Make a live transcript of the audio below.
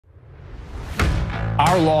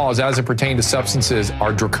Our laws, as it pertains to substances,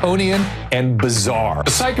 are draconian and bizarre. The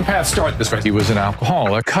psychopaths start this way. He was an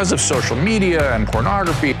alcoholic because of social media and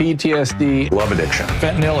pornography, PTSD, love addiction,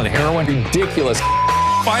 fentanyl and heroin. Ridiculous.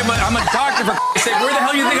 I'm a doctor, for sake. Where the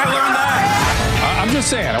hell do you think I learned that? I'm just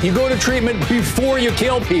saying, you go to treatment before you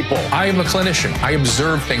kill people. I am a clinician. I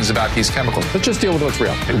observe things about these chemicals. Let's just deal with what's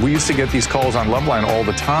real. We used to get these calls on Loveline all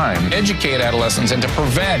the time. Educate adolescents and to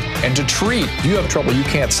prevent and to treat. If you have trouble you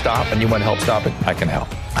can't stop and you want help stop it, I can help.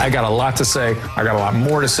 I got a lot to say. I got a lot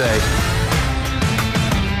more to say.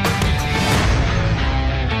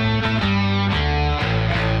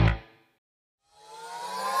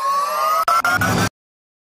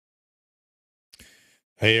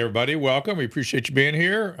 Hey, everybody. Welcome. We appreciate you being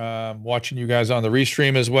here. Watching you guys on the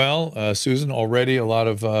restream as well. Susan, already a lot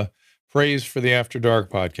of praise for the After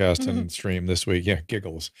Dark podcast and stream this week. Yeah,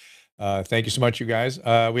 giggles. Thank you so much, you guys.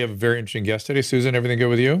 We have a very interesting guest today. Susan, everything good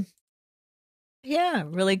with you? Yeah,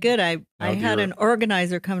 really good. I had an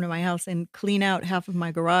organizer come to my house and clean out half of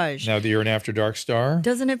my garage. Now that you're an After Dark star?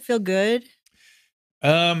 Doesn't it feel good?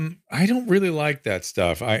 I don't really like that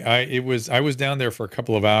stuff. I was down there for a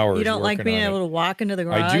couple of hours. You don't like being able to walk into the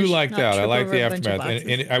garage? I do like that. I like the aftermath.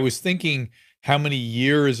 And I was thinking how many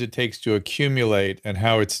years it takes to accumulate and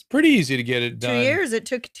how it's pretty easy to get it done. 2 years. It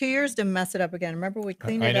took 2 years to mess it up again. Remember we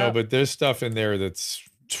cleaned it up? I know, but there's stuff in there that's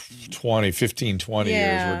 20 years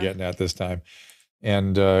we're getting at this time.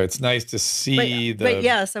 And it's nice to see But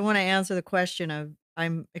yes, I want to answer the question of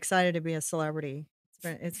I'm excited to be a celebrity.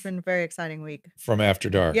 It's been a very exciting week. From After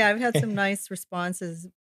Dark. Yeah, I've had some nice responses.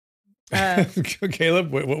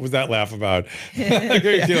 Caleb, what was that laugh about?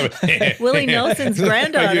 Willie Nelson's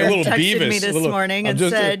granddaughter texted me this morning and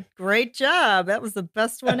said, "Great job. That was the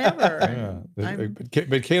best one ever." Yeah.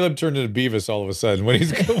 But Caleb turned into Beavis all of a sudden when he's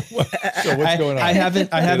so what's going on? I haven't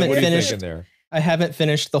finished there. I haven't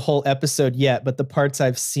finished the whole episode yet, but the parts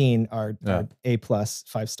I've seen are A+,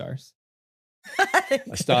 5 stars.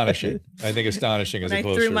 Astonishing. I think astonishing is a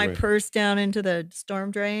closer I threw my purse down into the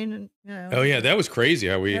storm drain. And, oh yeah, that was crazy.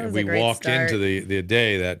 How we walked into the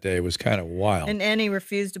day. That day was kind of wild. And Annie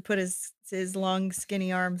refused to put his long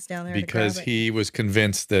skinny arms down there because he was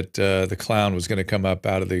convinced that the clown was going to come up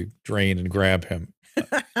out of the drain and grab him.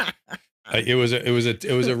 It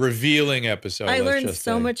was a revealing episode. I learned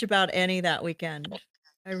so much about Annie that weekend.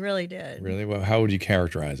 I really did. Really? Well, how would you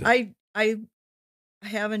characterize it? I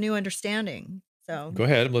have a new understanding. So go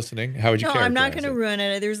ahead, I'm listening. How would you characterize it? I'm not going to ruin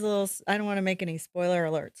it. I don't want to make any spoiler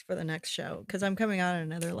alerts for the next show because I'm coming on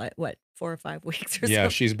in another 4 or 5 weeks or so. Yeah,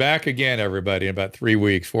 she's back again, everybody, in about 3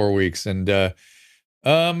 weeks, 4 weeks. And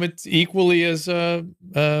it's equally as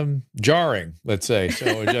jarring, let's say.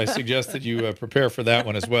 So I suggest that you prepare for that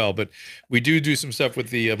one as well. But we do some stuff with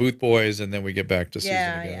the Booth Boys, and then we get back to Susan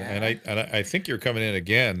again. Yeah. And I think you're coming in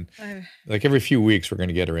again. Like every few weeks, we're going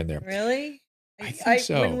to get her in there. Really? I think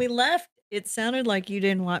so. When we left, it sounded like you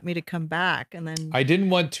didn't want me to come back, and then I didn't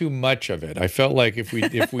want too much of it. I felt like if we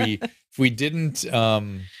didn't I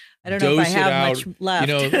don't know if I have much left.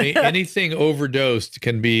 Anything overdosed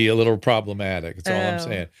can be a little problematic. That's all I'm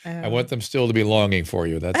saying. I want them still to be longing for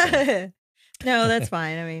you. That's all. No, that's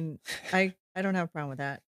fine. I mean, I don't have a problem with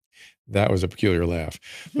that. That was a peculiar laugh.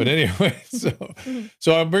 But anyway,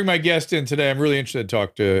 so I'll bring my guest in today. I'm really interested to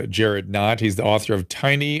talk to Jared Knott. He's the author of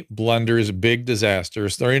Tiny Blunders, Big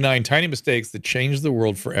Disasters, 39 Tiny Mistakes That Changed the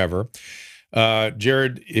World Forever.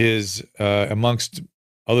 Jared is, amongst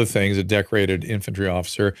other things, a decorated infantry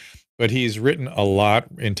officer, but he's written a lot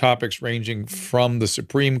in topics ranging from the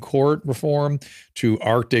Supreme Court reform to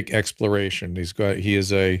Arctic exploration. He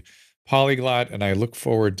is a polyglot, and I look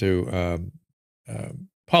forward to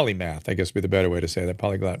polymath, I guess would be the better way to say that.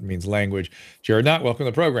 Polyglot means language. Jared Knott, welcome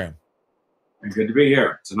to the program. Good to be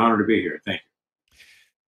here. It's an honor to be here. Thank you.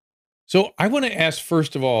 So I want to ask,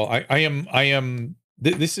 first of all,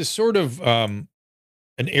 this is sort of an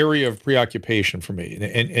area of preoccupation for me.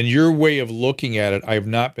 And your way of looking at it, I have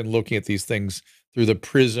not been looking at these things through the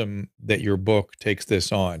prism that your book takes this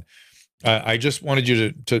on. I just wanted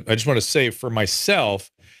you I just want to say for myself,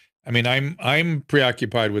 I mean, I'm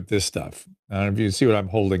preoccupied with this stuff. I don't know if you see what I'm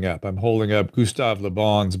holding up. I'm holding up Gustave Le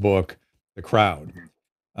Bon's book, The Crowd.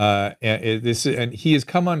 And he has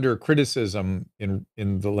come under criticism in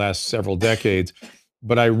the last several decades,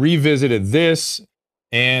 but I revisited this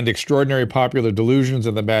and Extraordinary Popular Delusions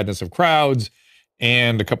and the Madness of Crowds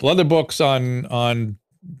and a couple other books on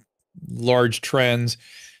large trends.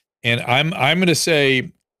 And I'm going to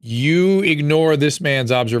say you ignore this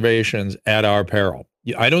man's observations at our peril.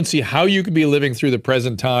 I don't see how you could be living through the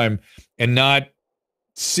present time and not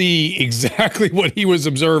see exactly what he was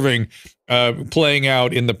observing playing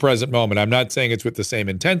out in the present moment. I'm not saying it's with the same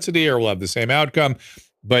intensity or will have the same outcome,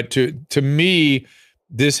 but to me,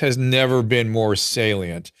 this has never been more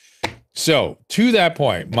salient. So to that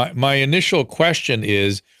point, my initial question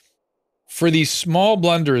is, for these small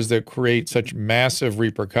blunders that create such massive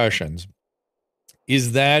repercussions,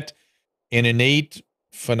 is that an innate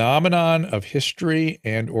phenomenon of history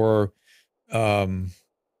and or I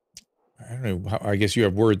don't know, I guess you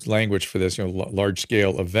have language for this, large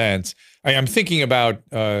scale events. I'm thinking about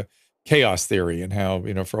chaos theory and how,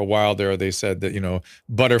 for a while there, they said that,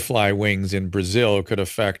 butterfly wings in Brazil could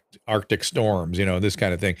affect Arctic storms, this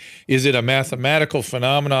kind of thing. Is it a mathematical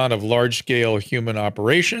phenomenon of large scale human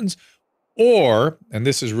operations? Or, and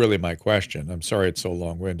this is really my question, I'm sorry it's so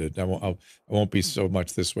long-winded, I won't be so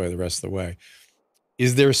much this way the rest of the way.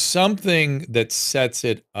 Is there something that sets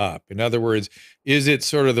it up? In other words, is it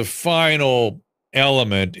sort of the final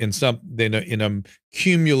element in a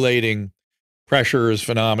accumulating pressures,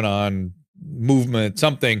 phenomenon, movement,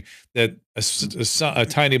 something that a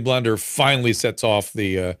tiny blunder finally sets off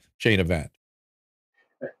the chain event?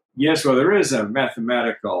 Yes, well, there is a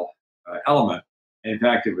mathematical element. In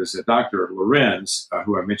fact, it was Dr. Lorenz,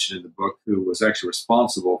 who I mentioned in the book, who was actually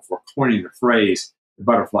responsible for coining the phrase the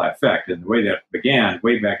butterfly effect. And the way that began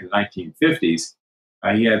way back in the 1950s,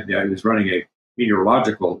 he was running a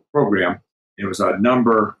meteorological program. It was a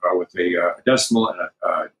number with a decimal and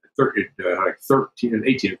like 13 and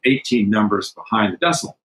 18 numbers behind the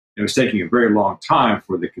decimal. It was taking a very long time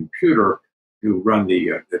for the computer to run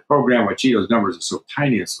the program, which those numbers are so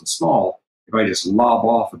tiny and so small. If I just lob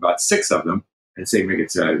off about 6 of them and say make it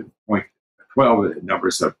 0.12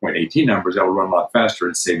 numbers, 0.18 numbers, that will run a lot faster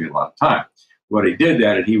and save me a lot of time. What he did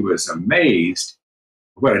that, and he was amazed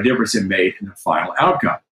what a difference it made in the final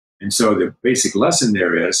outcome. And so the basic lesson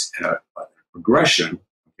there is a progression,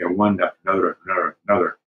 one another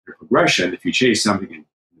progression. If you chase something in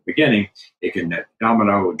the beginning, it can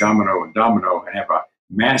domino, and have a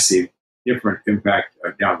massive different impact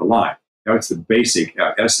down the line. That's the basic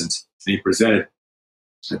essence. And he presented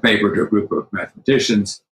the paper to a group of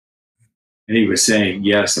mathematicians, and he was saying,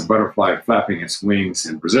 yes, a butterfly flapping its wings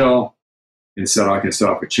in Brazil can set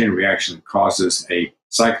off a chain reaction that causes a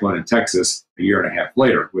cyclone in Texas a year and a half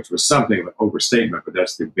later, which was something of an overstatement, but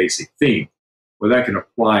that's the basic theme. Well, that can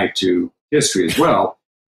apply to history as well.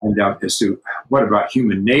 And as to what about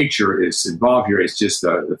human nature is involved here, it's just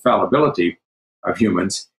the fallibility of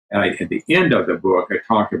humans. And at the end of the book, I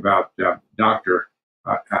talk about Dr.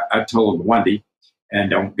 Atul Gawande,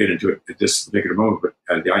 and I won't get into it at this particular moment,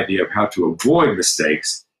 but the idea of how to avoid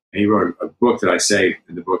mistakes. And he wrote a book that I say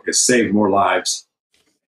in the book has saved more lives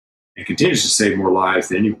and continues to save more lives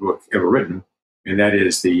than any book ever written. And that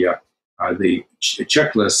is the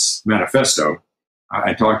Checklist Manifesto.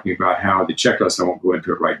 I'm talking about how the checklist, I won't go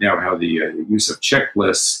into it right now, how the use of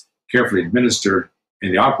checklists carefully administered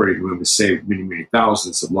in the operating room has saved many, many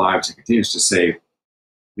thousands of lives and continues to save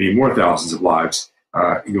many more thousands of lives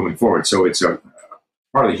going forward. So it's a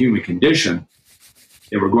part of the human condition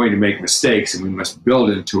that we're going to make mistakes, and we must build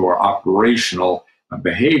into our operational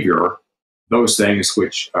behavior those things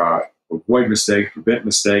which avoid mistakes, prevent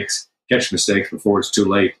mistakes, catch mistakes before it's too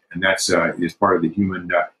late. And that's is part of the human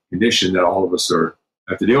condition that all of us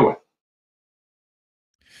have to deal with.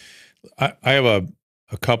 I have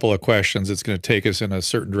a couple of questions. It's going to take us in a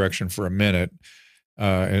certain direction for a minute.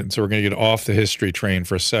 And so we're going to get off the history train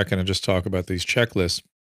for a second and just talk about these checklists.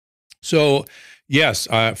 So yes,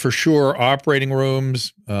 for sure, operating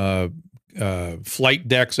rooms, flight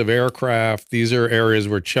decks of aircraft, these are areas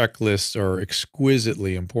where checklists are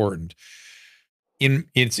exquisitely important.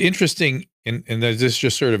 It's interesting, and this is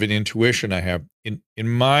just sort of an intuition I have. In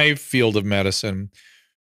my field of medicine,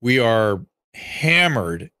 we are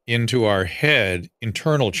hammered into our head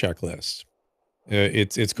internal checklists.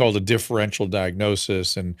 It's called a differential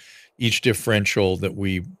diagnosis, and each differential that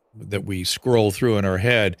we scroll through in our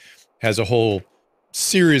head has a whole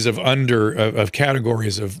series of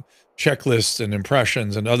categories of checklists and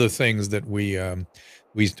impressions and other things that we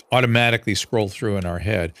automatically scroll through in our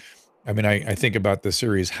head. I mean, I think about the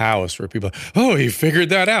series House, where people, oh, he figured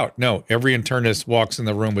that out. No, every internist walks in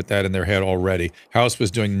the room with that in their head already. House was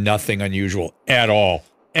doing nothing unusual at all.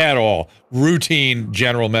 Routine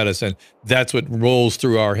general medicine. That's what rolls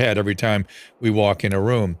through our head every time we walk in a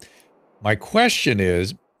room. My question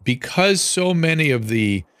is, because so many of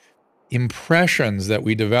the impressions that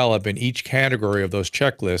we develop in each category of those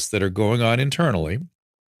checklists that are going on internally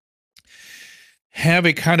have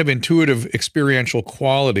a kind of intuitive experiential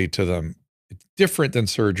quality to them. It's different than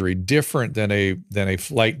surgery, different than a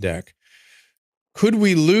flight deck. could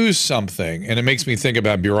we lose something? And it makes me think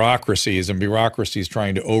about bureaucracies and bureaucracies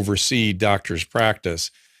trying to oversee doctors'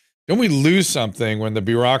 practice. Don't we lose something when the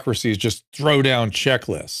bureaucracies just throw down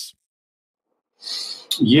checklists?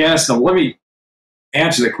 Yes. Now, let me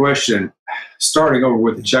answer the question, starting over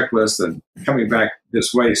with the checklist and coming back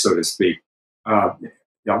this way, so to speak.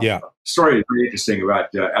 Story is very interesting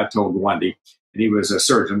about Atul Gawande, and he was a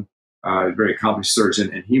surgeon, a very accomplished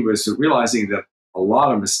surgeon, and he was realizing that a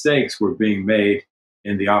lot of mistakes were being made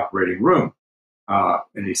in the operating room.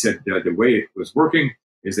 And he said the way it was working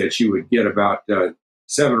is that you would get about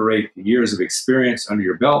 7 or 8 years of experience under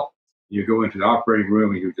your belt. You go into the operating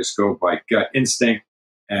room and you just go by gut instinct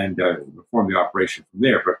and perform the operation from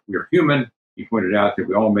there. But we're human. He pointed out that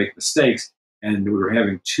we all make mistakes, and we were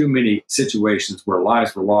having too many situations where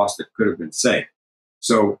lives were lost that could have been saved.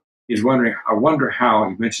 So he's wondering, I wonder how,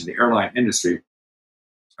 you mentioned the airline industry,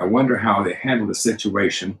 I wonder how they handle the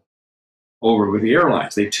situation over with the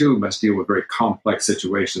airlines. They too must deal with very complex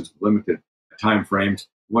situations, limited time frames.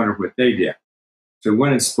 Wonder what they did. So he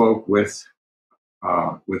went and spoke with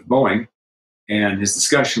Boeing, and his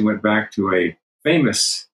discussion went back to a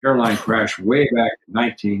famous airline crash way back in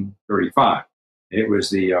 1935. And it was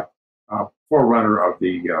the forerunner of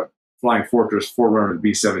the Flying Fortress, forerunner of the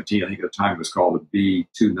B-17. I think at the time it was called the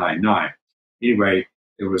B-299. Anyway,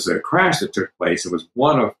 it was a crash that took place. It was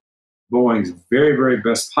one of Boeing's very, very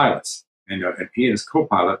best pilots. And he and his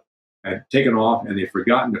co-pilot had taken off, and they'd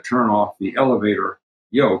forgotten to turn off the elevator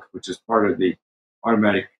yoke, which is part of the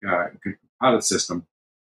automatic pilot system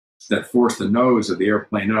that forced the nose of the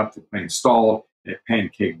airplane up. The plane stalled, and it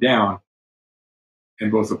pancaked down.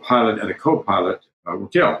 And both the pilot and the co-pilot were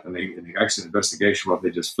killed. And in the accident investigation, well, if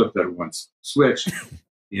they just flipped that one switch,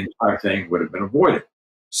 the entire thing would have been avoided.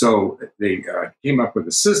 So they came up with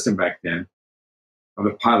a system back then of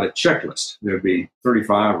the pilot checklist. There'd be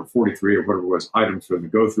 35 or 43 or whatever it was items for them to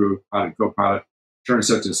go through, pilot and co-pilot, turn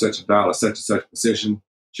such and such a dial at such and such position,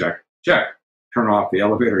 check, check. Turn off the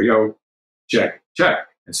elevator yoke, check, check,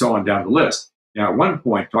 and so on down the list. Now, at one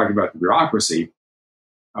point, talking about the bureaucracy,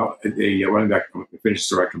 running back, to finish the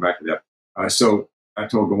story, I come back to that. So I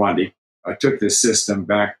told Gawande, I took this system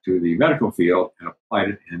back to the medical field and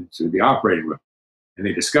applied it into the operating room. And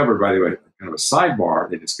they discovered, by the way, kind of a sidebar,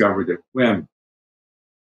 they discovered that when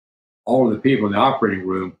all of the people in the operating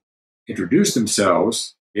room introduced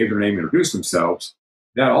themselves, gave their name, introduced themselves,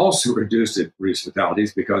 that also reduced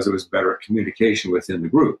fatalities because it was better communication within the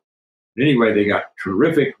group. But anyway, they got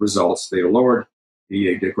terrific results. They lowered,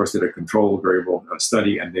 of course, did a controlled variable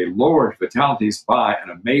study, and they lowered fatalities by an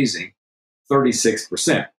amazing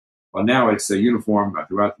 36%. Well, now it's a uniform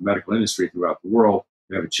throughout the medical industry, throughout the world.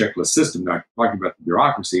 We have a checklist system. Now, talking about the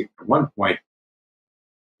bureaucracy, at one point,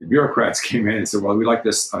 the bureaucrats came in and said, well, we like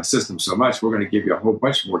this system so much, we're going to give you a whole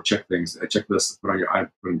bunch more checklists to put on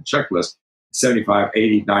the checklist. 75,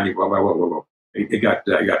 80, 90, whoa. It got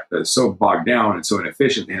so bogged down and so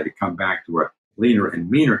inefficient, they had to come back to a leaner and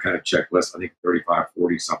meaner kind of checklist, I think 35,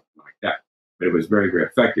 40, something like that. But it was very, very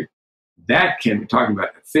effective. That can, talking about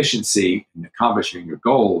efficiency in accomplishing your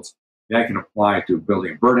goals, that can apply to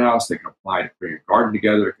building a birdhouse, they can apply to putting a garden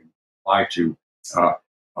together, it can apply to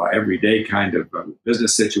everyday kind of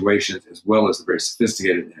business situations, as well as the very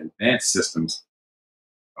sophisticated and advanced systems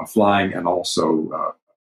of flying and also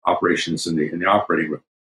operations in the operating room.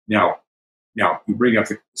 Now you bring up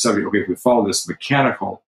the subject. Okay, if we follow this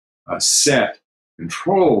mechanical, set,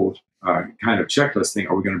 controlled kind of checklist thing,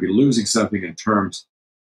 are we going to be losing something in terms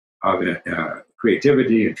of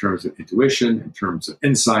creativity, in terms of intuition, in terms of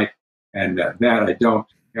insight? And that I don't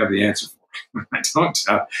have the answer for. I don't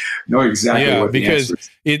know exactly what the answer is.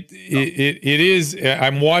 It is.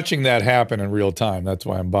 I'm watching that happen in real time. That's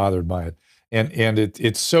why I'm bothered by it. And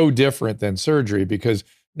it's so different than surgery because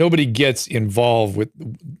nobody gets involved with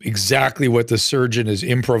exactly what the surgeon is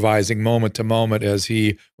improvising moment to moment as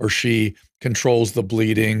he or she controls the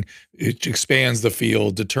bleeding, it expands the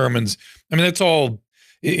field, determines. I mean, that's all.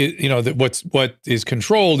 What is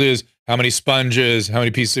controlled is how many sponges, how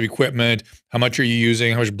many pieces of equipment, how much are you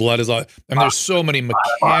using, how much blood is. I mean, there's so many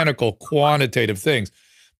mechanical, quantitative things.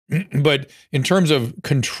 But in terms of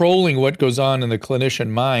controlling what goes on in the clinician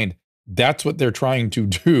mind, that's what they're trying to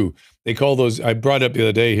do. They call those, I brought up the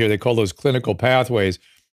other day here, they call those clinical pathways.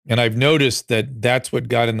 And I've noticed that that's what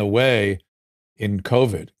got in the way in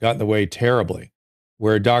COVID, got in the way terribly,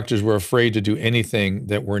 where doctors were afraid to do anything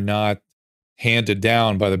that were not handed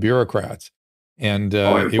down by the bureaucrats. And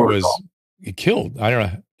it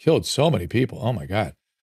killed so many people. Oh my God.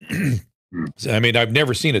 I mean, I've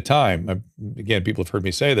never seen a time, again, people have heard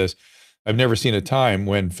me say this, I've never seen a time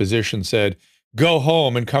when physicians said, go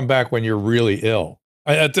home and come back when you're really ill.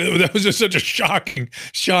 That was just such a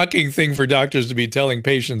shocking thing for doctors to be telling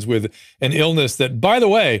patients with an illness that, by the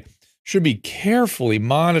way, should be carefully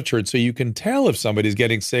monitored so you can tell if somebody's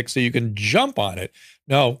getting sick so you can jump on it.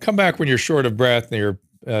 No, come back when you're short of breath and your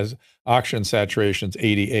oxygen saturation's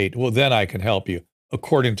 88. Well, then I can help you,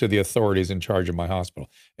 according to the authorities in charge of my hospital.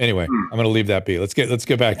 Anyway, I'm going to leave that be. Let's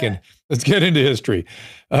get back in. Let's get into history.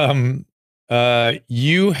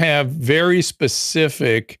 You have very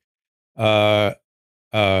specific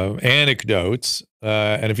anecdotes,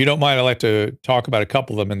 and if you don't mind, I'd like to talk about a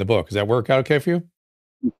couple of them in the book. Does that work out okay for you?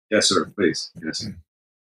 Yes, sir. Please. Yes.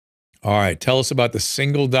 All right. Tell us about the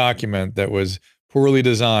single document that was poorly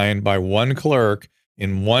designed by one clerk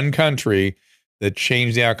in one country that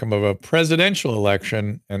changed the outcome of a presidential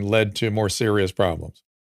election and led to more serious problems.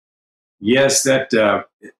 Yes, that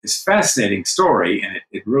is a fascinating story, and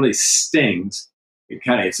it really stings.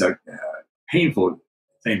 It's a painful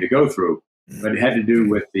thing to go through, but it had to do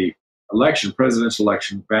with the presidential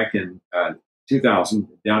election back in 2000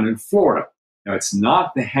 down in Florida. Now, it's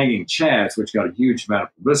not the hanging chads, which got a huge amount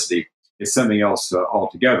of publicity. It's something else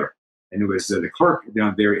altogether. And it was the clerk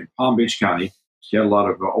down there in Palm Beach County. She had a lot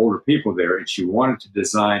of older people there, and she wanted to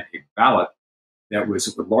design a ballot that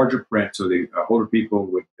was with larger print so the older people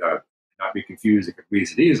would not be confused and could read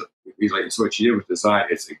it easily. And so what she did was design,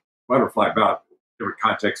 it's a butterfly ballot, different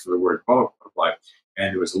context for the word butterfly.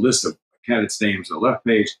 And there was a list of candidates' names on the left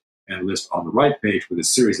page and a list on the right page with a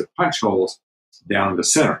series of punch holes down the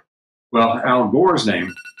center. Well, Al Gore's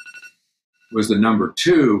name was the number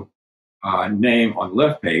 2 name on the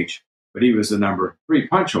left page, but he was the number 3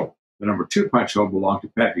 punch hole. The number 2 punch hole belonged to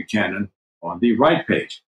Pat Buchanan on the right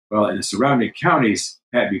page. Well, in the surrounding counties,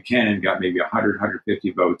 Pat Buchanan got maybe 100,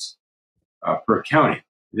 150 votes per county.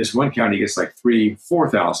 This one county gets like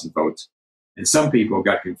 4,000 votes. And some people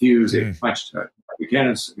got confused. They punched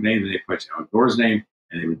Buchanan's name, and they punched Al Gore's name,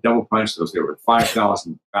 and they would double punch those. There were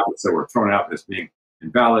 5,000 ballots that were thrown out as being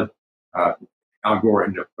invalid. Al Gore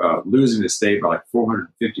ended up losing the state by like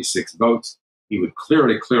 456 votes. He would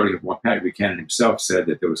clearly, Pat Buchanan himself said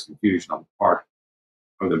that there was confusion on the part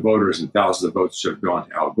of the voters, and thousands of votes should have gone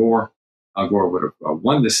to Al Gore. Al Gore would have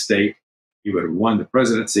won the state. He would have won the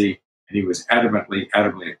presidency, and he was adamantly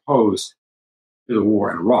opposed to the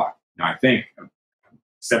war in Iraq. Now, I think, I'm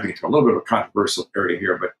stepping into a little bit of a controversial area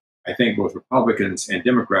here, but I think both Republicans and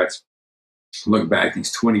Democrats look back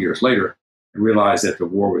these 20 years later and realize that the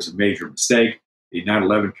war was a major mistake. The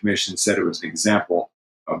 9/11 Commission said it was an example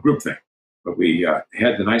of groupthink. But we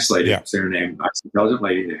had the nice lady, say her name, nice intelligent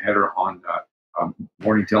lady, they had her on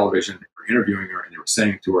morning television, they were interviewing her, and they were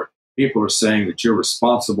saying to her, people are saying that you're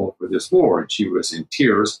responsible for this war. And she was in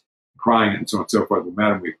tears, crying, and so on and so forth. Well,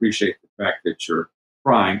 madam, we appreciate the fact that you're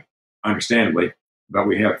crying, understandably, but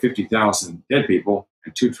we have 50,000 dead people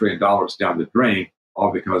and $2 trillion down the drain,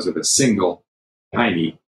 all because of a single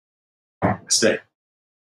tiny mistake.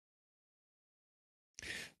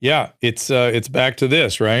 Yeah, it's back to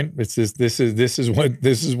this, right? This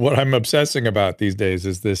is what I'm obsessing about these days,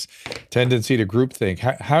 is this tendency to groupthink.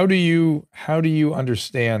 How do you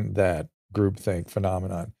understand that groupthink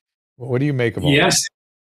phenomenon? What do you make of all that?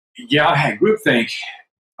 Yeah, groupthink.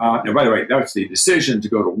 Now, by the way, that was the decision to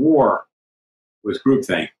go to war was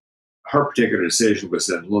groupthink. Her particular decision was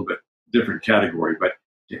in a little bit different category, but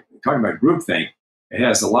talking about groupthink, it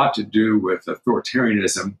has a lot to do with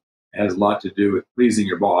authoritarianism. It has a lot to do with pleasing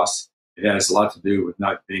your boss. It has a lot to do with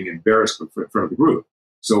not being embarrassed in front of the group.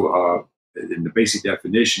 So and the basic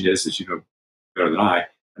definition is, as you know better than I,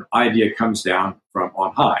 an idea comes down from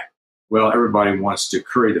on high. Well, everybody wants to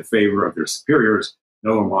curry the favor of their superiors.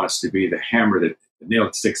 No one wants to be the hammer that the nail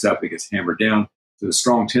that sticks up, it gets hammered down. So the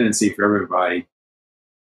strong tendency for everybody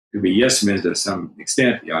to be yes men to some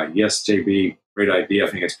extent. Yes, JB, great idea. I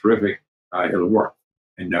think it's terrific. It'll work.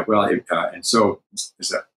 And and so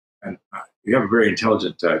we have a very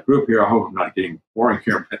intelligent group here. I hope I'm not getting boring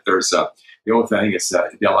here, but there's the old thing. It's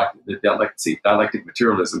dialectic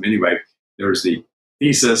materialism. Anyway, there's the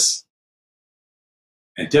thesis,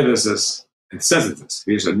 antithesis, and synthesis.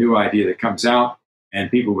 Here's a new idea that comes out,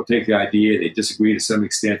 and people will take the idea. They disagree to some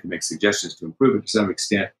extent. They make suggestions to improve it to some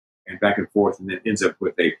extent, and back and forth, and then ends up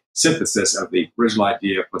with a synthesis of the original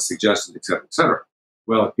idea plus suggestions, et cetera, et cetera.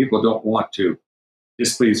 Well, if people don't want to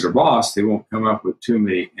displease their boss, they won't come up with too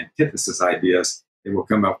many antithesis ideas. They will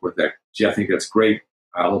come up with that, gee, I think that's great,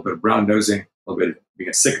 a little bit of brown nosing, a little bit of being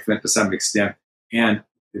a sycophant to some extent. And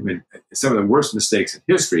some of the worst mistakes in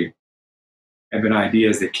history have been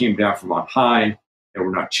ideas that came down from on high, that were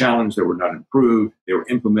not challenged, that were not improved, they were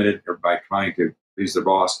implemented, everybody trying to please their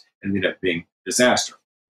boss, and ended up being disaster.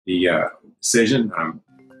 The decision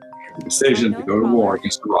to go to war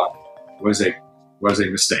against Iraq was a was a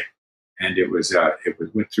mistake. And it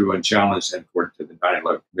went through unchallenged, and according to the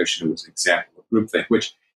 9/11 Commission, it was an example of groupthink,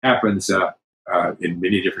 which happens in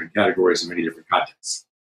many different categories and many different contexts.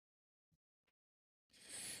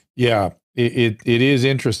 Yeah, it is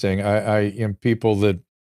interesting. I people that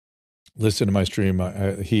listen to my stream,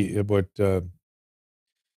 what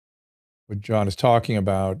John is talking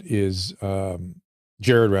about is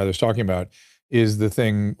Jared rather is talking about is the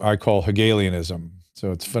thing I call Hegelianism.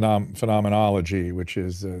 So it's phenomenology, which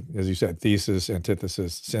is, as you said, thesis,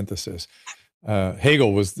 antithesis, synthesis.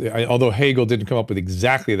 Hegel was, although Hegel didn't come up with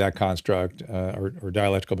exactly that construct or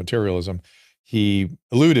dialectical materialism, he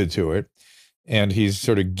alluded to it, and he's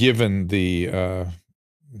sort of given the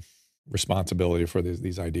responsibility for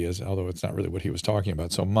these ideas, although it's not really what he was talking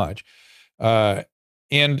about so much.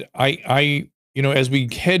 And I, as we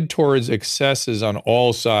head towards excesses on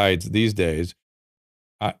all sides these days,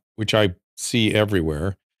 which I see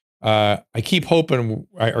everywhere, I keep hoping,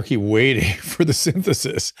 or keep waiting for the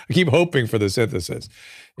synthesis. I keep hoping for the synthesis.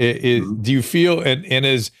 Do you feel, and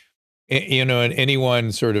as and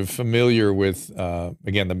anyone sort of familiar with,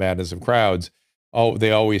 again, the madness of crowds,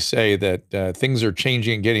 they always say that things are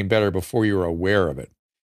changing and getting better before you're aware of it.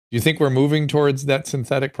 Do you think we're moving towards that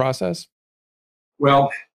synthetic process?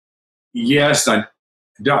 Well, yes. In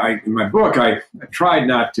my book, I tried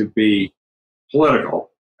not to be political.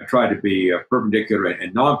 I tried to be perpendicular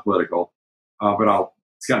and non-political, but I'll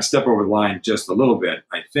kind of step over the line just a little bit.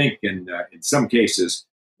 I think in some cases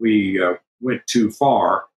we went too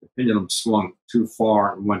far. The pendulum swung too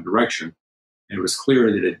far in one direction, and it was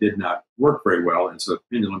clear that it did not work very well. And so the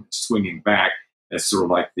pendulum is swinging back. That's sort of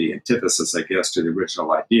like the antithesis, I guess, to the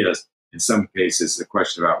original ideas. In some cases, the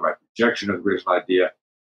question of outright rejection of the original idea.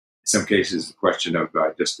 In some cases, the question of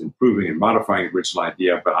just improving and modifying the original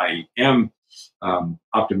idea. But I am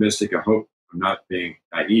optimistic. I hope I'm not being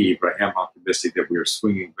naive, but I am optimistic that we are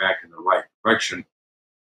swinging back in the right direction,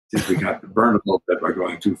 since we got burned a little bit by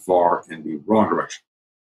going too far in the wrong direction.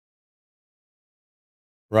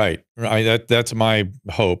 Right. That's my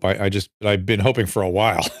hope. I've been hoping for a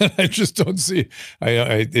while. I just don't see.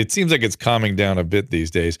 It seems like it's calming down a bit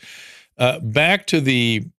these days. Back to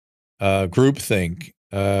the groupthink.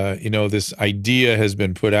 This idea has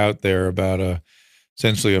been put out there about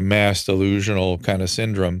essentially a mass delusional kind of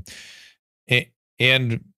syndrome,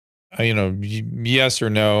 and yes or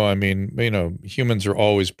no. I mean, humans are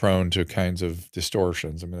always prone to kinds of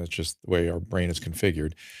distortions. I mean, that's just the way our brain is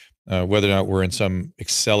configured. Whether or not we're in some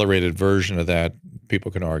accelerated version of that, people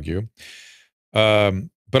can argue. But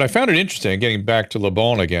I found it interesting, getting back to Le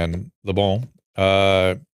Bon again,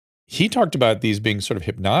 he talked about these being sort of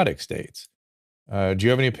hypnotic states. Do you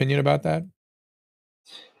have any opinion about that?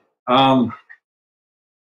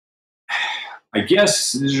 I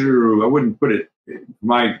guess I wouldn't put it, from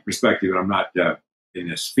my perspective, I'm not in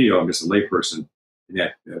this field, I'm just a layperson in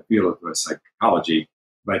that field of psychology,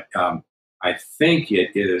 but I think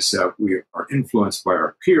it is, we are influenced by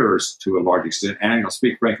our peers to a large extent, and I'll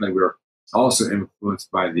speak frankly, we're also influenced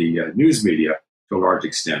by the news media to a large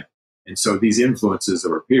extent. And so these influences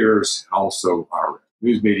of our peers, and also our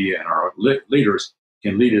news media and our leaders,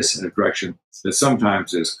 can lead us in a direction that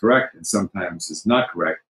sometimes is correct and sometimes is not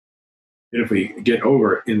correct. And if we get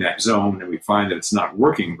over in that zone and we find that it's not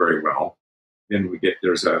working very well, then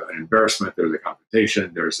there's an embarrassment, there's a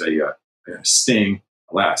confrontation, there's a sting,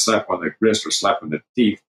 a slap on the wrist or slap on the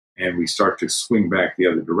teeth, and we start to swing back the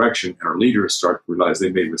other direction, and our leaders start to realize they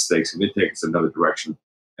made mistakes and they take us another direction.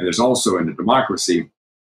 And there's also in a democracy, of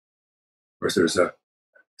course, there's a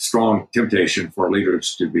strong temptation for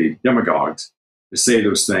leaders to be demagogues, to say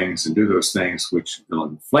those things and do those things which will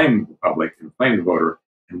inflame the public, inflame the voter,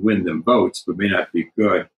 and win them votes, but may not be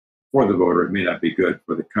good for the voter. It may not be good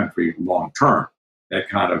for the country long term. That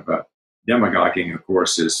kind of demagoguing, of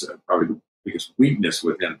course, is probably the biggest weakness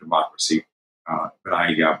within a democracy. But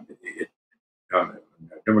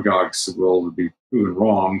demagogues will be proven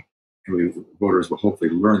wrong, and voters will hopefully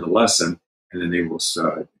learn the lesson, and then they will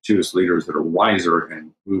choose leaders that are wiser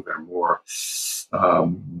and move in a more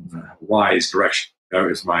wise direction. That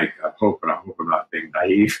is my hope, and I hope I'm not being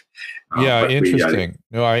naive. Yeah, interesting.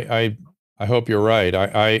 No, I hope you're right.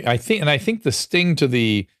 I think the sting to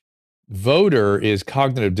the voter is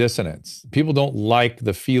cognitive dissonance. People don't like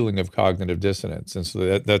the feeling of cognitive dissonance, and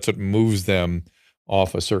so that's what moves them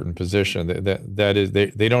off a certain position. That is,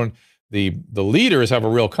 they don't. The leaders have a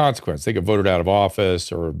real consequence. They get voted out of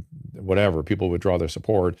office or whatever. People withdraw their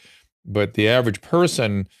support, but the average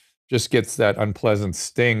person just gets that unpleasant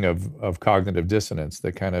sting of cognitive dissonance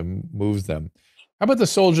that kind of moves them. How about the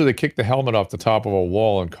soldier that kicked the helmet off the top of a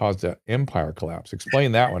wall and caused an empire collapse?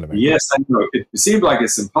 Explain that one to me. Yes, I know. It seemed like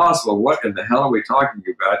it's impossible. What in the hell are we talking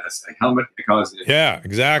about? A helmet caused it. Yeah,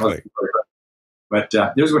 exactly. But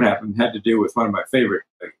here's what happened. It had to do with one of my favorite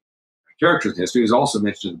characters in history. He's also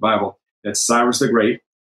mentioned in the Bible. That's Cyrus the Great.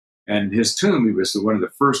 And his tomb, he was one of the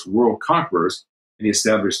first world conquerors, and he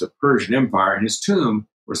established the Persian Empire. And his tomb,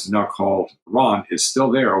 which is now called Iran, is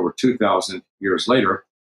still there over 2,000 years later.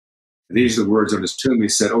 And these are the words on his tomb. He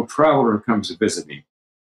said, "O traveler who comes to visit me,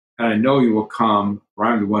 and I know you will come, for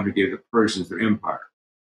I am the one who gave the Persians their empire.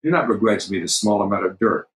 Do not begrudge me the small amount of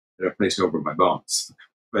dirt that I placed over my bones."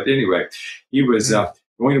 But anyway, he was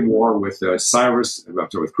going to war with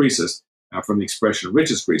with Croesus, from the expression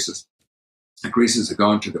richest Croesus. And Croesus had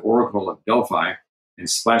gone to the Oracle of Delphi and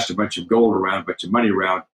splashed a bunch of gold around, a bunch of money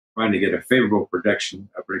around, trying to get a favorable prediction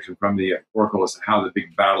from the Oracle as to how the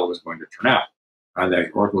big battle was going to turn out. And the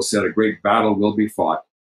Oracle said a great battle will be fought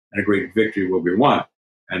and a great victory will be won.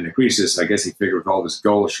 And the Croesus, I guess he figured with all this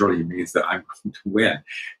gold, surely he means that I'm going to win.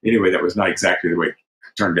 Anyway, that was not exactly the way it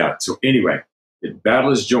turned out. So anyway, the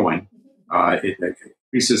battle is joined.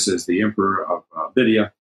 Croesus is the emperor of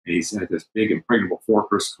Lydia, and he's at this big impregnable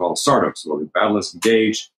fortress called Sardis. So the battle is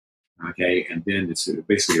engaged, okay, and then it's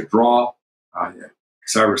basically a draw.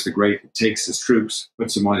 Cyrus the Great takes his troops,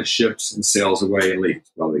 puts them on his ships, and sails away and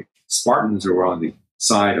leaves. Well, the Spartans are on the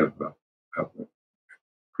side of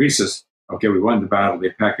Croesus. Okay, we won the battle.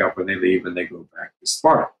 They pack up and they leave and they go back to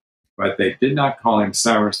Sparta. But they did not call him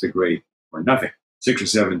Cyrus the Great for nothing. 6 or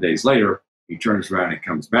 7 days later, he turns around and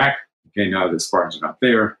comes back. Okay, now the Spartans are not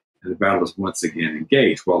there, and the battle is once again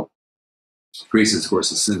engaged. Well, Croesus, of course,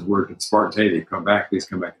 sends word to the Spartans, hey, they've come back. Please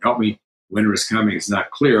come back and help me. Winter is coming. It's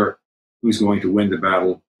not clear who's going to win the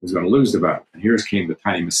battle, who's going to lose the battle. And here's came the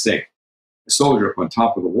tiny mistake. The soldier up on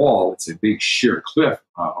top of the wall, it's a big sheer cliff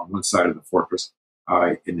on one side of the fortress,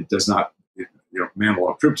 and it does not man a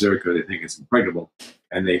lot of troops there because they think it's impregnable.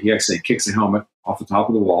 And he actually kicks the helmet off the top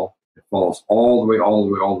of the wall. It falls all the way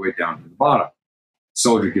down to the bottom. The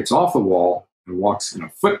soldier gets off the wall and walks in a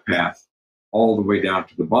footpath all the way down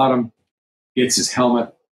to the bottom, gets his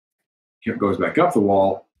helmet, goes back up the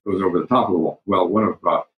wall, goes over the top of the wall. Well, one of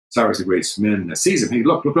Cyrus the Great's men sees him. Hey,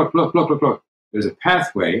 look. There's a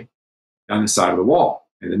pathway down the side of the wall.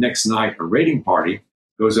 And the next night, a raiding party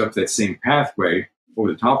goes up that same pathway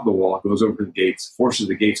over the top of the wall, goes over to the gates, forces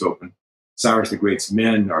the gates open. Cyrus the Great's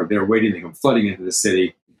men are there waiting. They come flooding into the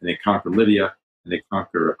city, and they conquer Lydia, and they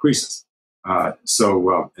conquer Croesus.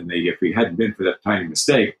 If he hadn't been for that tiny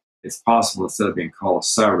mistake, it's possible instead of being called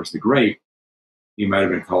Cyrus the Great, he might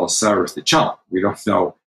have been called Cyrus the Chump. We don't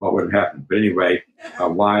know what would have happened. But anyway, a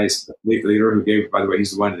wise leader who gave, by the way,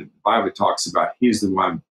 he's the one that the Bible talks about. He's the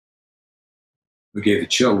one who gave the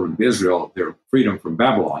children of Israel their freedom from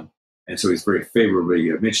Babylon. And so he's very favorably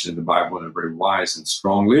mentioned in the Bible, and a very wise and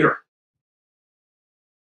strong leader.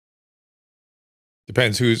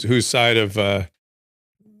 Depends whose side of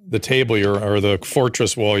the table or the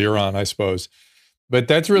fortress wall you're on, I suppose. But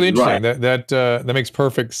that's really interesting. Right. That makes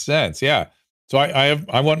perfect sense. Yeah. So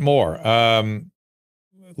I want more.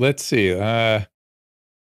 Let's see.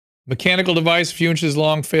 Mechanical device a few inches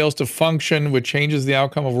long fails to function, which changes the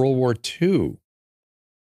outcome of World War II.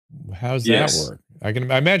 How's that work? I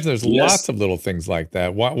imagine there's lots of little things like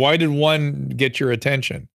that. Why did one get your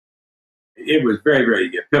attention? It was very,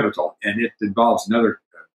 very pivotal, and it involves another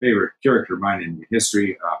favorite character of mine in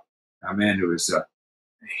history, a man who was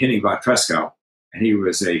Henning von Tresckow, and he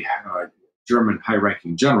was a German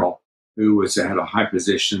high-ranking general who had a high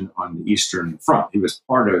position on the Eastern Front. He was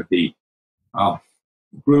part of the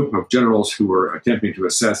group of generals who were attempting to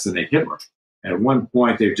assassinate Hitler. And at one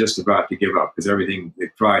point, they were just about to give up because everything they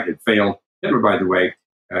tried had failed. Hitler, by the way,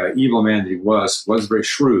 evil man that he was very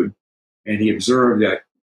shrewd, and he observed that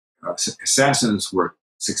assassins were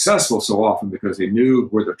successful so often because they knew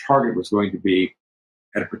where the target was going to be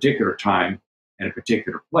at a particular time and a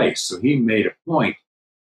particular place. So he made a point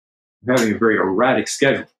of having a very erratic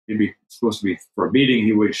schedule. He'd be supposed to be for a meeting,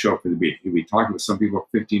 he would show up for the meeting. He'd be talking with some people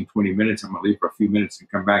for 15, 20 minutes. I'm going to leave for a few minutes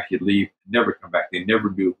and come back. He'd leave, never come back. They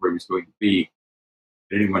never knew where he was going to be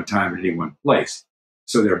at any one time, at any one place.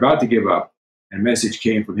 So they're about to give up, and a message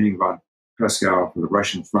came from Henning von Tresckow from the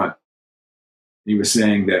Russian front. He was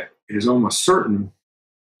saying that it is almost certain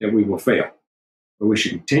that we will fail, but we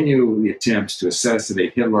should continue the attempts to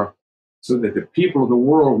assassinate Hitler so that the people of the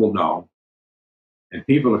world will know, and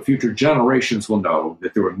people of future generations will know,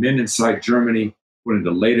 that there were men inside Germany willing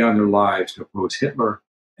to lay down their lives to oppose Hitler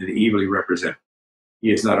and the evil he represented.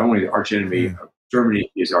 He is not only the archenemy of Germany,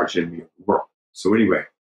 he is the archenemy of the world. So anyway,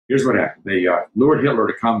 here's what happened. They lured Hitler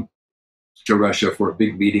to come to Russia for a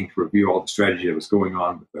big meeting to review all the strategy that was going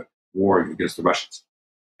on with the war against the Russians.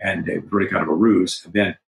 And it was really kind of a ruse. And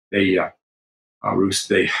then they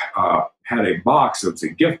had a box. It was a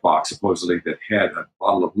gift box, supposedly, that had a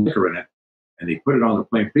bottle of liquor in it. And they put it on the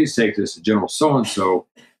plane. Please take this to General so-and-so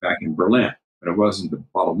back in Berlin. But it wasn't a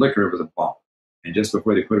bottle of liquor. It was a bomb. And just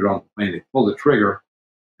before they put it on the plane, they pulled the trigger.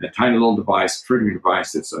 And a tiny little device, triggering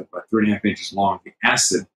device that's about 3.5 inches long. The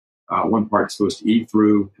acid, one part is supposed to eat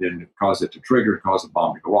through, and cause it to trigger, cause the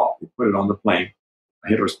bomb to go off. They put it on the plane.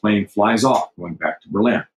 Hitler's plane flies off, going back to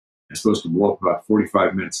Berlin. It's supposed to blow up about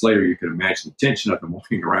 45 minutes later. You can imagine the tension of them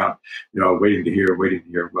walking around, waiting to hear.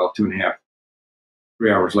 Well, 2.5,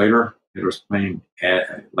 3 hours later, Hitler's plane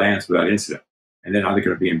lands without incident. And then now they're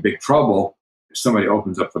going to be in big trouble. If somebody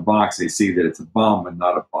opens up the box, they see that it's a bomb and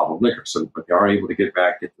not a bottle of liquor. So, but they are able to get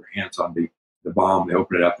their hands on the bomb. They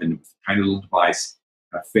open it up, and this tiny little device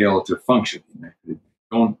failed to function. It had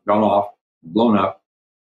gone off, blown up.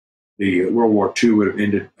 The World War II would have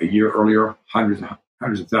ended a year earlier. Hundreds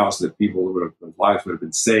of thousands of people lives would have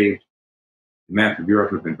been saved. The map of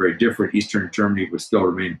Europe would have been very different. Eastern Germany would still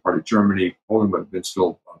remain part of Germany. Poland would have been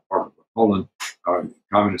still part of Poland.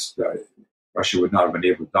 Communist Russia would not have been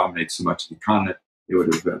able to dominate so much of the continent. It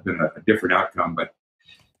would have been a different outcome, but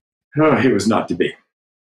it was not to be.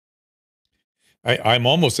 I'm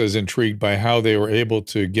almost as intrigued by how they were able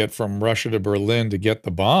to get from Russia to Berlin to get the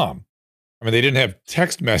bomb. I mean, they didn't have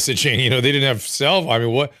text messaging, they didn't have I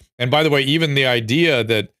mean, what? And by the way, even the idea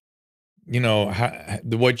that,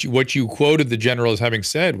 what you quoted the general as having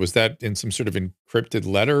said, was that in some sort of encrypted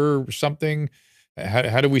letter or something?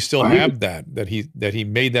 How do we still have that he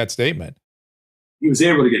made that statement? He was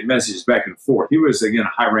able to get messages back and forth. He was, again,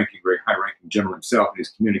 a very high-ranking general himself, and he was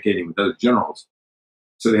communicating with other generals.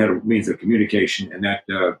 So they had a means of communication, and that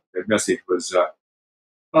message was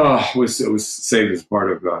saved as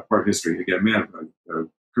part of history. Again, a man of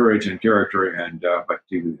courage and character, but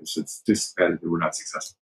it's just that they were not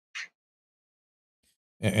successful.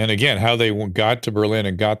 And again, how they got to Berlin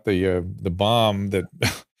and got the bomb. That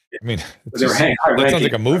I mean, that sounds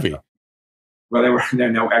like a movie. Well, they were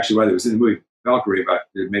actually, it was in the movie Valkyrie,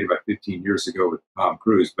 made about 15 years ago with Tom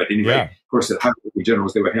Cruise. But anyway, Of course, the high-ranking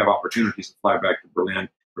generals, they would have opportunities to fly back to Berlin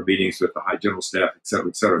for meetings with the high general staff, et cetera,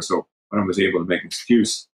 et cetera. So one of them was able to make an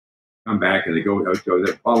excuse, come back, and they go,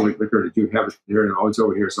 that bottle of liquor, did you have it here? And it's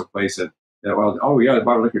over here someplace. And the bottle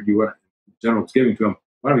of liquor the general was giving to him.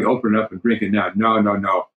 Why don't we open it up and drink it now?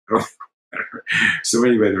 No. So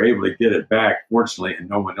anyway, they're able to get it back, fortunately, and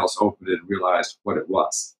no one else opened it and realized what it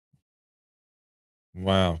was.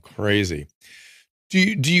 Wow, crazy. Do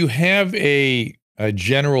you have a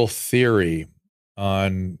general theory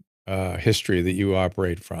on history that you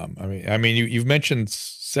operate from? I mean, you've mentioned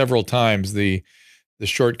several times the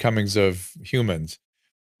shortcomings of humans.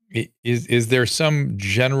 Is there some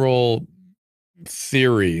general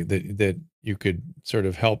theory that you could sort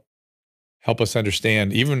of help us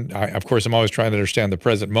understand? Even of course, I'm always trying to understand the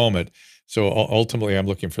present moment. So ultimately, I'm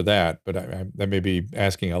looking for that, but that may be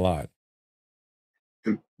asking a lot.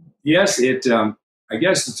 Yes, I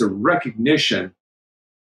guess it's a recognition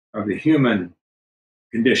of the human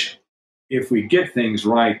condition. If we get things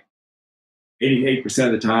right 88%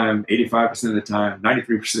 of the time, 85% of the time,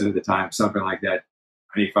 93% of the time, something like that,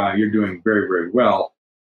 95, you're doing very, very well.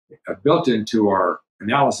 Built into our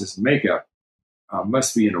analysis and makeup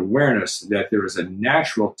must be an awareness that there is a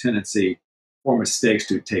natural tendency for mistakes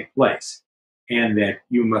to take place, and that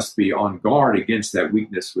you must be on guard against that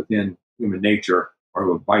weakness within human nature, or it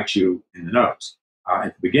will bite you in the nose.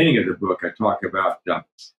 At the beginning of the book, I talk about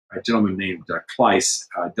a gentleman named Kleiss,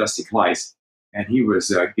 Dusty Kleiss, and he was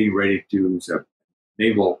getting ready to use a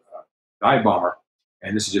naval dive bomber.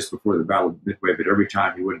 And this is just before the Battle of Midway, but every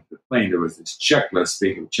time he went into the plane, there was this checklist,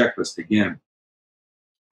 speaking of checklist again,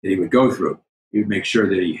 that he would go through. He would make sure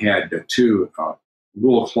that he had two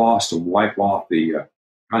wool cloths to wipe off the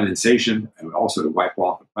condensation, and also to wipe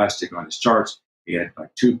off the plastic on his charts. He had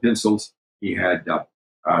like 2 pencils. He had a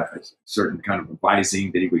certain kind of a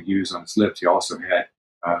Visine that he would use on his lips. He also had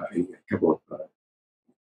a couple of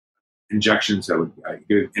injections that would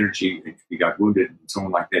give energy if he got wounded and so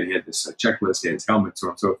on like that. He had this checklist, he had his helmet, so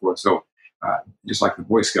on and so forth. So just like the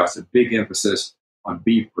Boy Scouts, a big emphasis on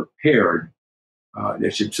be prepared.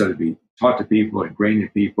 That should sort of be taught to people, ingrained in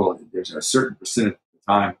people. There's a certain percent of the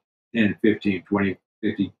time, 10, 15, 20,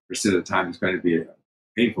 50% of the time, it's going to be a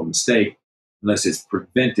painful mistake unless it's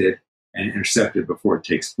prevented and intercepted before it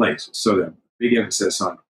takes place. So the big emphasis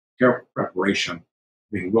on careful preparation,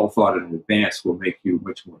 being well thought in advance, will make you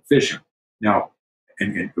much more efficient. Now,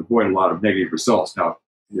 and avoid a lot of negative results. Now,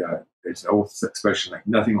 there's an old expression like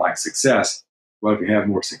nothing like success. Well, if you have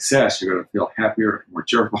more success, you're going to feel happier, more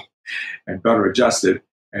cheerful, and better adjusted.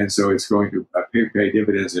 And so it's going to pay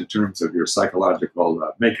dividends in terms of your psychological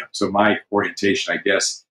makeup. So my orientation, I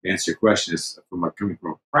guess, to answer your question, is coming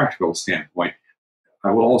from a practical standpoint.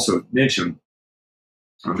 I will also mention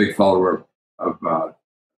I'm a big follower of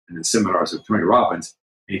in the seminars of Tony Robbins.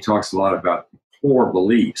 And he talks a lot about core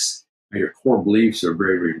beliefs. Now, your core beliefs are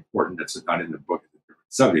very, very important. That's not in the book; it's a different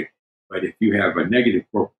subject. But if you have a negative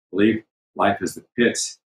core belief, life is the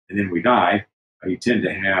pits, and then we die. You tend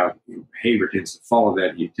to have your behavior tends to follow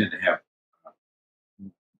that. You tend to have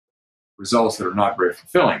results that are not very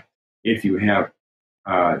fulfilling. If you have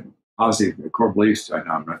positive core beliefs,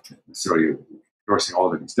 I'm not necessarily endorsing all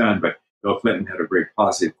that he's done, but Bill Clinton had a very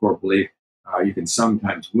positive core belief. You can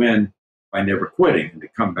sometimes win by never quitting. And the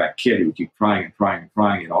comeback kid who would keep trying and trying and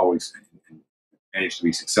trying and always managed to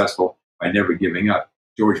be successful by never giving up.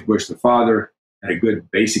 George Bush, the father, had a good,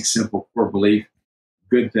 basic, simple core belief.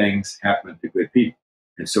 Good things happen to good people.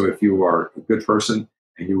 And so if you are a good person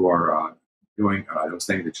and you are doing those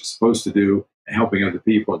things that you're supposed to do and helping other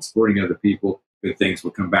people and supporting other people, good things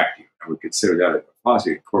will come back to you. I would consider that a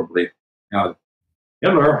positive core belief. Now,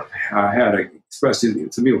 Hitler had expressed,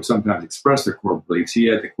 some people sometimes express their core beliefs. He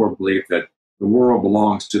had the core belief that the world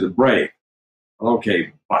belongs to the brave.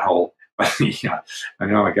 Okay, butthole. Yeah, I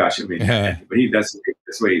mean, oh my gosh, I mean, but that's the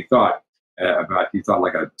way he thought. He thought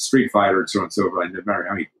like a street fighter and so on and so forth. And no matter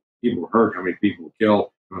how many people were hurt, how many people were killed,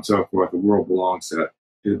 so on and so forth, the world belongs to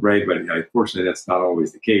the brave. But unfortunately, that's not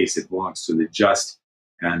always the case. It belongs to the just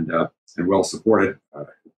and well supported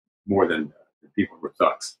more than the people who are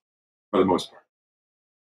thugs, for the most part.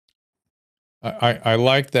 I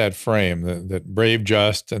like that frame, that brave,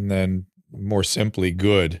 just, and then more simply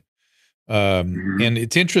good. And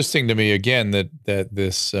it's interesting to me again that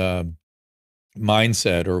this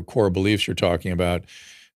mindset or core beliefs you're talking about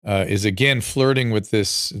is again flirting with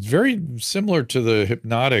this. It's very similar to the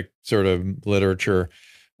hypnotic sort of literature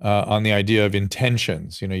on the idea of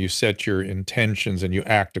intentions. You know, you set your intentions and you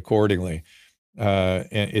act accordingly. And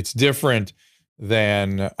it's different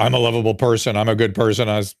than I'm a lovable person, I'm a good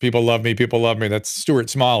person, people love me. That's Stuart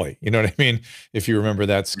Smalley. You know what I mean? If you remember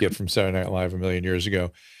that skit from Saturday Night Live a million years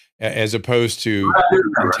ago, as opposed to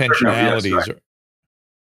intentionalities.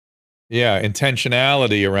 Yeah,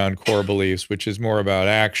 intentionality around core beliefs, which is more about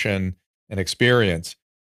action and experience.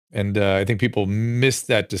 And I think people miss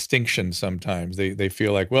that distinction sometimes. They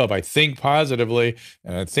feel like, well, if I think positively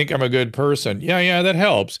and I think I'm a good person, yeah, that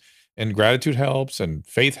helps. And gratitude helps and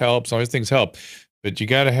faith helps. All these things help. But you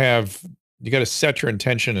got to set your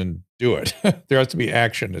intention and do it. There has to be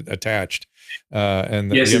action attached.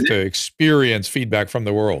 And yes, you have to experience feedback from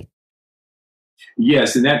the world.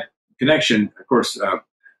 Yes, and that connection, of course,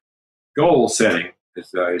 goal setting,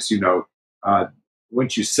 as you know,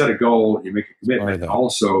 once you set a goal, you make a commitment, and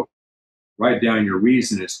also write down your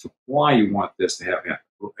reason as to why you want this to happen.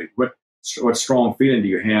 What strong feeling do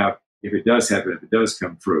you have if it does happen, if it does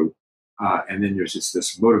come true? And then there's just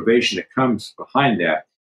this motivation that comes behind that,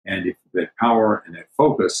 and if that power and that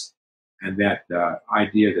focus and that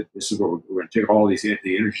idea that this is what we're going to take all the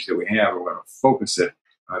energies that we have, we're going to focus it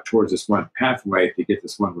towards this one pathway to get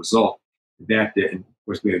this one result. That, and of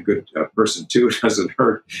course, being a good person too doesn't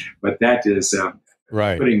hurt, but that is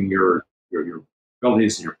putting your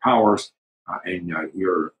abilities and your powers and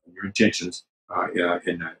your intentions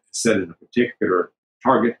set in a particular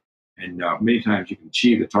target, and many times you can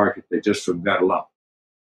achieve the target just from that alone.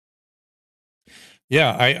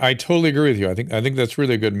 Yeah, I totally agree with you. I think that's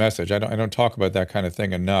really a good message. I don't talk about that kind of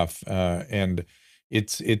thing enough, and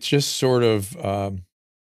it's just sort of.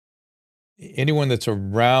 Anyone that's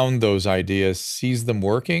around those ideas sees them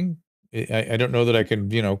working. I don't know that I can,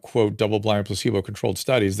 quote double-blind placebo-controlled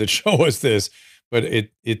studies that show us this, but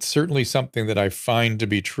it's certainly something that I find to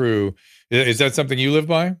be true. Is that something you live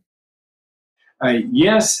by?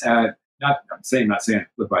 Yes. Not saying I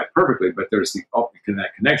live by it perfectly, but there's the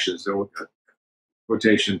connection. So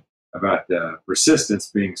quotation about persistence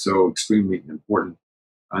being so extremely important.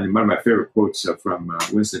 And one of my favorite quotes from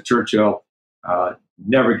Winston Churchill,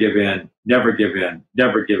 never give in, never give in,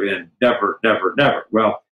 never give in, never, never, never.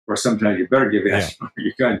 Well, or sometimes you better give in. Yeah.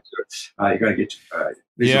 You're going to get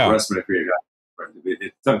harassment if you're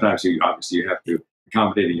sometimes you have to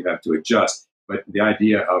accommodate and you have to adjust. But the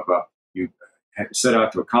idea of you have to set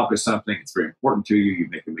out to accomplish something, it's very important to you. You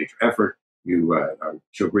make a major effort. You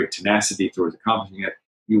show great tenacity towards accomplishing it.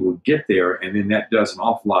 You will get there, and then that does an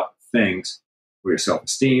awful lot of things for your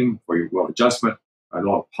self-esteem, for your will adjustment, a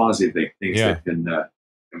lot of positive things that can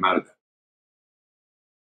come out of that.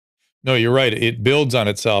 No, you're right. It builds on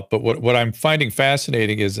itself. But what I'm finding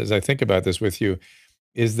fascinating is, as I think about this with you,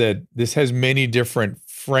 is that this has many different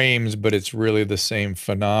frames, but it's really the same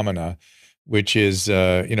phenomena, which is,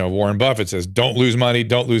 Warren Buffett says, don't lose money,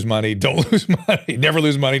 don't lose money, don't lose money, never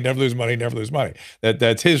lose money, never lose money, never lose money.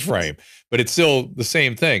 That's his frame, but it's still the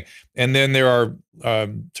same thing. And then there are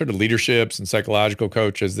sort of leaderships and psychological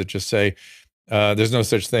coaches that just say, there's no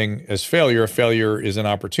such thing as failure. Failure is an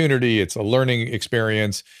opportunity. It's a learning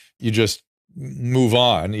experience. You just move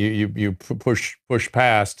on. You push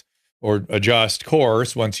past or adjust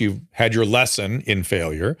course once you've had your lesson in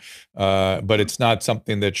failure. But it's not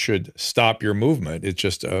something that should stop your movement. It's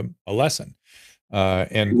just a lesson.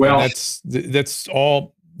 And that's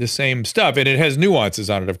all the same stuff. And it has nuances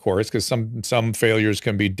on it, of course, because some failures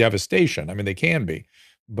can be devastation. I mean, they can be.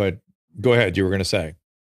 But go ahead. You were going to say.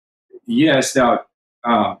 Yes. Now,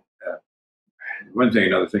 another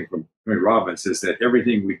thing from Tony Robbins is that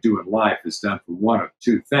everything we do in life is done for one of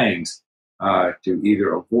two things. To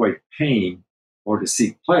either avoid pain or to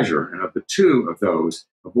seek pleasure. And of the two of those,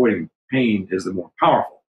 avoiding pain is the more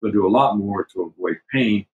powerful. We'll do a lot more to avoid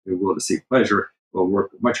pain than we will to seek pleasure. We'll work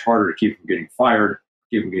much harder to keep from getting fired,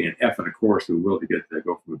 keep from getting an F in a course than we will to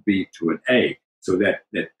go from a B to an A. So that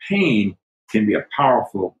pain can be a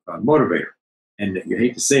powerful motivator. And you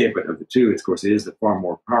hate to say it, but of the two, of course, it is the far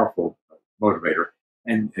more powerful motivator.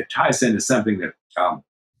 And it ties into something that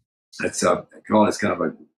that's I call it kind of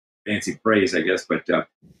a fancy phrase, I guess, but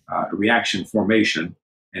reaction formation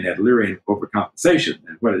and Adlerian overcompensation.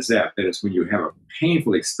 And what is that? That is when you have a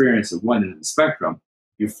painful experience of one end of the spectrum,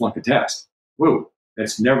 you flunk a test. Whoa,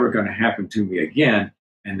 that's never going to happen to me again.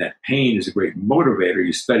 And that pain is a great motivator.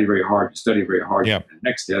 You study very hard, Yep. And the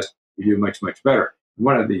next test, you do much, much better. And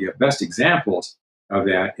one of the best examples of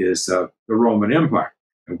that is the Roman Empire.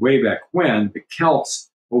 And way back when, the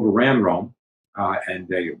Celts overran Rome, and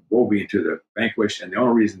they wove into the vanquish. And the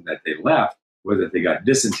only reason that they left was that they got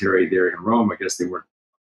dysentery there in Rome. I guess they weren't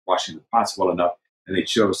washing the pots well enough, and they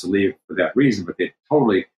chose to leave for that reason. But they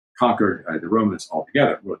totally conquered the Romans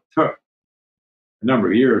altogether. Well, it took a number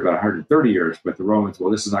of years, about 130 years, but the Romans,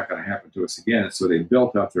 well, this is not going to happen to us again. And so they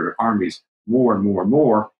built up their armies more and more and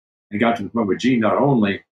more, and got to the point where, gee, not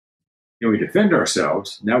only can we defend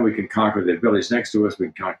ourselves, now we can conquer the village next to us, we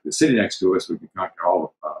can conquer the city next to us, we can conquer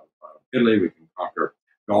all of Italy, we can conquer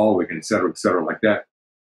Gaul, we can et cetera, like that,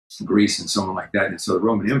 Greece and so on like that. And so the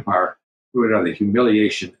Roman Empire threw it out of the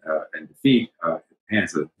humiliation and defeat at the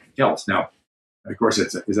hands of the Celts. Now, of course,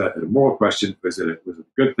 is that a moral question? Was it a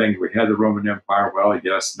good thing we had the Roman Empire? Well,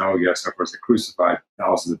 yes, no, yes. Of course, they crucified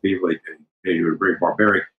thousands of people. They were very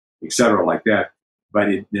barbaric, et cetera, like that. But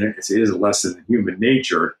it is a lesson in human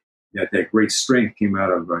nature that great strength came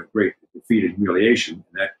out of great defeat and humiliation.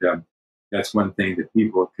 And that's one thing that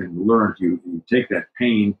people can learn. You take that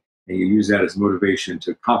pain and you use that as motivation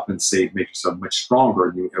to compensate, make yourself much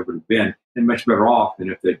stronger than you ever have been, and much better off than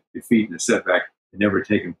if the defeat and the setback had never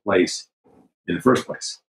taken place in the first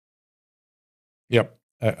place. Yep,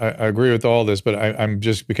 I agree with all this, but I'm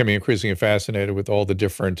just becoming increasingly fascinated with all the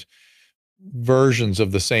different versions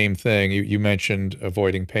of the same thing. You mentioned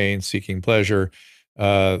avoiding pain, seeking pleasure.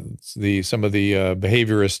 Some of the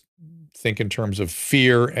behaviorists think in terms of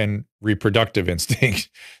fear and reproductive instinct,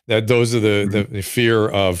 that those are the fear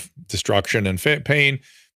of destruction and pain.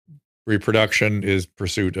 Reproduction is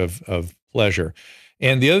pursuit of pleasure.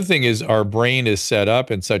 And the other thing is our brain is set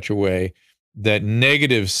up in such a way that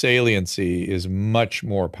negative saliency is much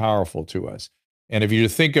more powerful to us. And if you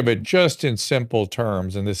think of it just in simple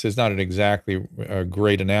terms, and this is not an exactly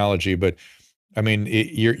great analogy, but I mean,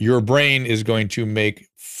 your brain is going to make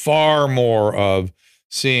far more of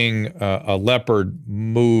seeing a leopard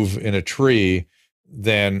move in a tree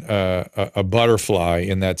than a butterfly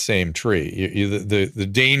in that same tree. The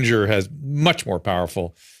danger has much more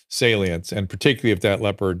powerful salience, and particularly if that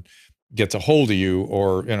leopard gets a hold of you,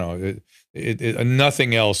 or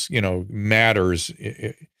nothing else matters.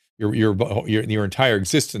 Your entire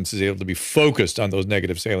existence is able to be focused on those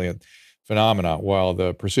negative salient phenomena, while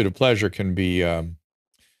the pursuit of pleasure can be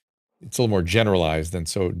it's a little more generalized than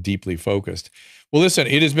so deeply focused. Well, listen,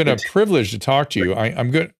 it has been a privilege to talk to you.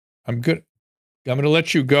 I'm going to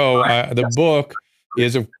let you go. The book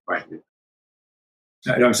is a. Right.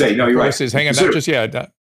 No, I'm saying, no, you're right. Hang on, not just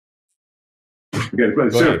yet.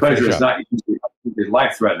 Pursuit of pleasure is not usually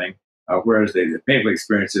life-threatening, whereas the painful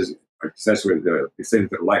experiences are essentially the things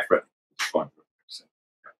that are life-threatening.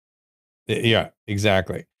 Yeah,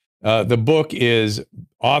 exactly. The book is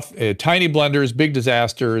Tiny Blunders, Big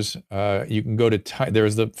Disasters. You can go to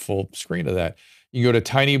there's the full screen of that. You can go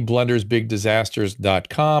to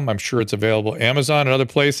tinyblundersbigdisasters.com. I'm sure it's available Amazon and other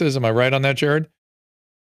places. Am I right on that, Jared?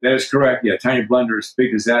 That is correct. Yeah,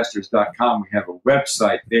 tinyblundersbigdisasters.com. We have a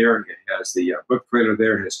website there. It has the book trailer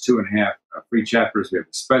there. It has 2.5 free chapters. We have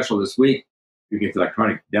a special this week. You get the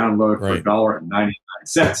electronic download for $1.99.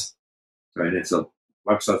 So, and it's a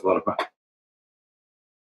website's a lot of fun.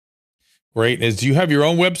 Great. Do you have your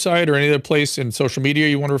own website or any other place in social media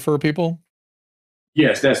you want to refer people?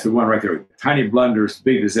 Yes, that's the one right there.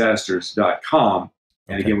 tinyblundersbigdisasters.com.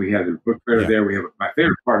 And again, we have the book trailer there. We have my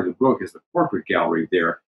favorite part of the book is the portrait gallery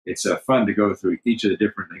there. It's fun to go through each of the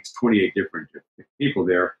different things, 28 different people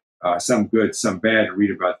there, some good, some bad, and read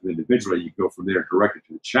about them individually. You go from there directly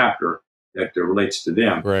to the chapter that relates to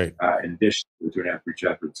them. Right. In addition to the 2.5 free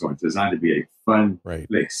chapter and so on. It's designed to be a fun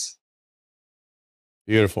place.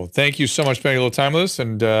 Beautiful. Thank you so much for spending a little time with us.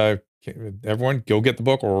 And everyone, go get the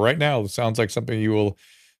book right now. It sounds like something you will.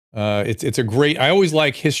 It's a great. I always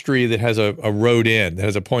like history that has a road in, that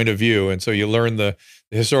has a point of view, and so you learn the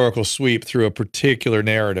historical sweep through a particular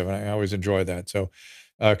narrative. And I always enjoy that. So,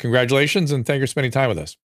 congratulations and thank you for spending time with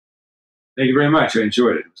us. Thank you very much. I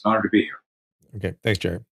enjoyed it. It was an honor to be here. Okay, thanks,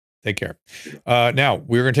 Jerry. Take care. Now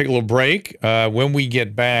we're going to take a little break. When we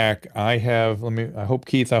get back, I hope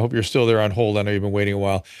Keith, I hope you're still there on hold. I know you've been waiting a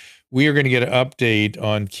while. We are going to get an update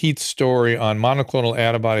on Keith's story on monoclonal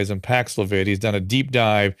antibodies and Paxlovid. He's done a deep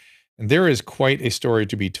dive, and there is quite a story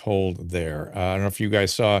to be told there. I don't know if you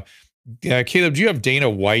guys saw. Caleb, do you have Dana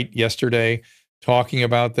White yesterday talking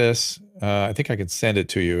about this? I think I can send it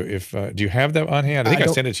to you. Do you have that on hand? I think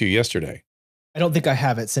I sent it to you yesterday. I don't think I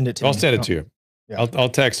have it. Send it to me. I'll send it to you. Yeah. I'll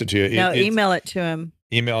text it to you. No, email it to him.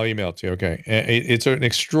 Email it to you. Okay. It's an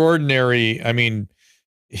extraordinary. I mean,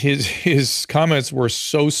 his comments were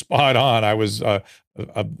so spot on. I was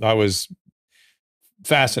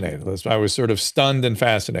fascinated. I was sort of stunned and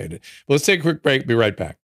fascinated. Let's take a quick break. Be right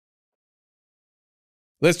back.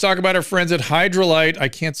 Let's talk about our friends at Hydralyte. I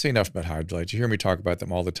can't say enough about Hydralyte. You hear me talk about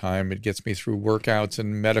them all the time. It gets me through workouts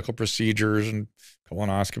and medical procedures and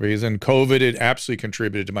colonoscopies and COVID. It absolutely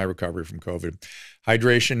contributed to my recovery from COVID.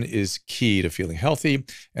 Hydration is key to feeling healthy,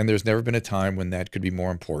 and there's never been a time when that could be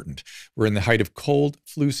more important. We're in the height of cold,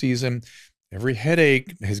 flu season. Every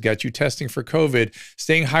headache has got you testing for COVID.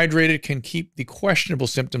 Staying hydrated can keep the questionable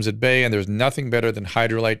symptoms at bay, and there's nothing better than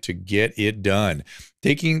Hydralyte to get it done.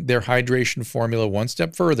 Taking their hydration formula one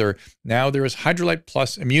step further, now there is Hydralyte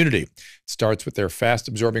Plus Immunity. It starts with their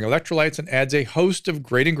fast-absorbing electrolytes and adds a host of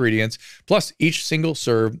great ingredients. Plus, each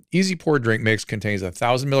single-serve, easy-pour drink mix contains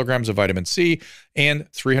 1,000 milligrams of vitamin C and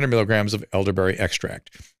 300 milligrams of elderberry extract.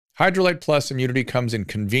 Hydralyte Plus Immunity comes in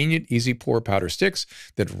convenient, easy-pour powder sticks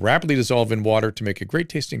that rapidly dissolve in water to make a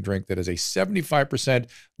great-tasting drink that has a 75%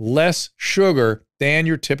 less sugar than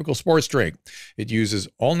your typical sports drink. It uses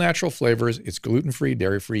all-natural flavors. It's gluten-free,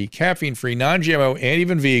 dairy-free, caffeine-free, non-GMO, and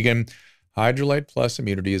even vegan. Hydralyte Plus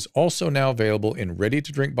Immunity is also now available in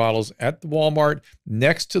ready-to-drink bottles at the Walmart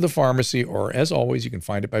next to the pharmacy, or as always, you can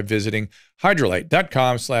find it by visiting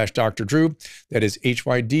hydralyte.com/Dr. Drew. That is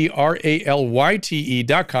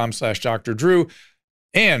HYDRALYTE.com/Dr. Drew.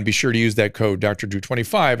 And be sure to use that code Dr. Drew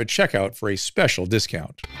 25 at checkout for a special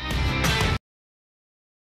discount.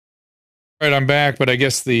 All right, I'm back, but I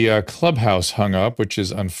guess the clubhouse hung up, which is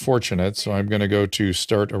unfortunate. So I'm going to go to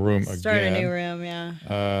start a room again. Start a new room,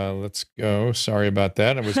 yeah. Let's go. Sorry about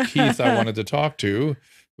that. It was Keith I wanted to talk to,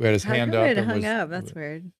 who had his hand up. It hung up. That's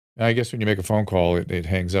weird. I guess when you make a phone call, it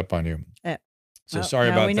hangs up on you. So sorry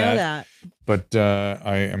about we know that. But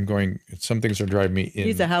I am going. Some things are driving me in.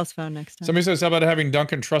 Use a house phone next time. Somebody says, "How about having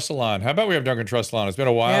Duncan Trussell on?" How about we have Duncan Trussell on? It's been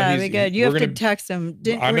a while. Yeah, be good. You have to text him.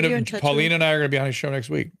 Paulina and I are going to be on his show next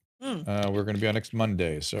week. We're going to be on next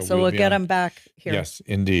Monday, so we'll get him back here. Yes,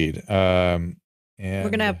 indeed. And we're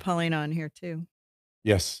going to have Paulina on here too.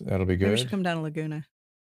 Yes, that'll be good. Maybe we should come down to Laguna.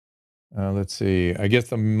 Let's see. I guess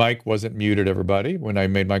the mic wasn't muted, everybody, when I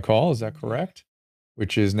made my call. Is that correct?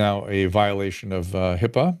 Which is now a violation of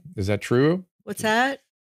HIPAA. Is that true? What's that?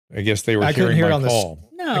 I guess they were hearing my call.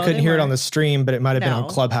 No, I couldn't hear it on the stream, but it might have been on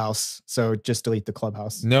Clubhouse. So just delete the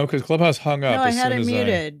Clubhouse. No, because Clubhouse hung up. No, I had it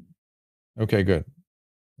muted. Okay, good.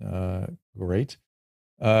 Great.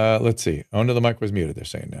 Let's see. Oh no, the mic was muted. They're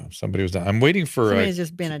saying now. Somebody was down. I'm waiting for. Somebody's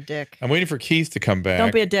just being a dick. I'm waiting for Keith to come back.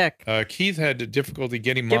 Don't be a dick. Keith had difficulty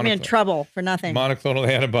getting get me in trouble for nothing. Monoclonal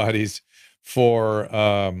antibodies for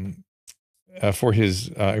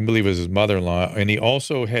his I believe it was his mother-in-law, and he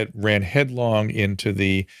also ran headlong into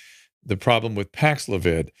the problem with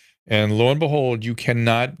Paxlovid. And lo and behold, you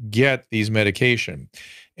cannot get these medication.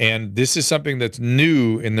 And this is something that's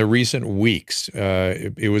new in the recent weeks.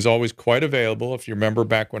 It was always quite available. If you remember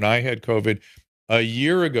back when I had COVID a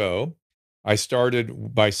year ago, I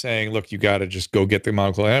started by saying, look, you got to just go get the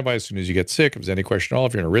monoclonal antibody as soon as you get sick. If there's any question at all,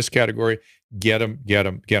 if you're in a risk category, get them.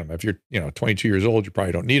 If you're 22 years old, you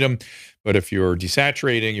probably don't need them. But if you're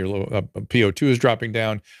desaturating, your PO2 is dropping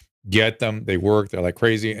down, get them. They work. They're like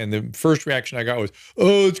crazy. And the first reaction I got was,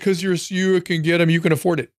 oh, it's because you can get them. You can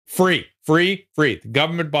afford it. Free. The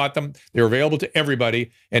government bought them. They're available to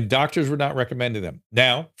everybody. And doctors were not recommending them.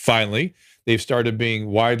 Now, finally, they've started being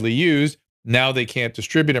widely used. Now they can't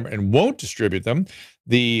distribute them and won't distribute them.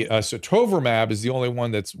 The sotrovimab is the only one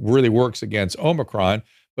that's really works against Omicron,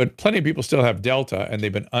 but plenty of people still have Delta, and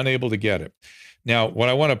they've been unable to get it. Now, what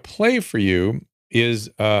I want to play for you is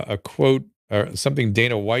a quote, something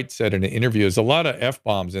Dana White said in an interview. There's a lot of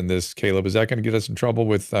F-bombs in this, Caleb. Is that going to get us in trouble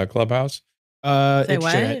with Clubhouse? Say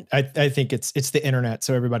what? I think it's the internet,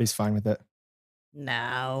 so everybody's fine with it.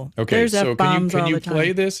 No. Okay, there's so F-bombs can you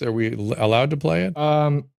play this? Are we allowed to play it?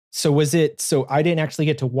 So I didn't actually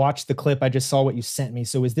get to watch the clip. I just saw what you sent me.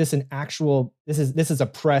 So is this an actual, this is a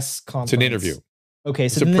press conference? It's an interview. Okay.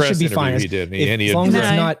 So then this should be fine. He did. As long as it's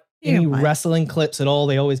not any wrestling clips at all,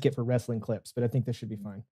 they always get for wrestling clips, but I think this should be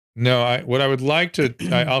fine. No, what I would like to,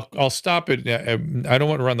 I'll stop it. I don't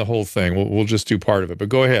want to run the whole thing. We'll just do part of it, but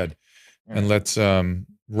go ahead and let's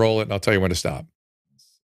roll it. And I'll tell you when to stop.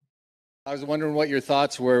 I was wondering what your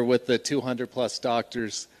thoughts were with the 200 plus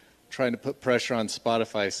doctors trying to put pressure on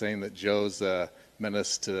Spotify, saying that Joe's a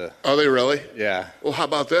menace to... Are they really? Yeah. Well, how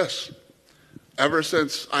about this? Ever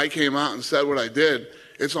since I came out and said what I did,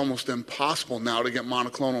 it's almost impossible now to get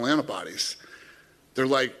monoclonal antibodies. They're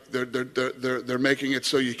making it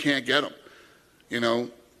so you can't get them. You know,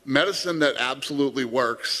 medicine that absolutely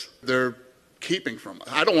works, they're keeping from us.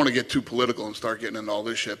 I don't want to get too political and start getting into all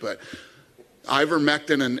this shit, but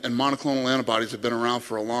ivermectin and monoclonal antibodies have been around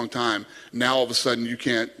for a long time. Now all of a sudden you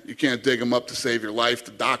can't dig them up to save your life.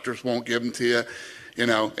 The doctors won't give them to you, you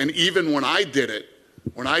know. And even when I did it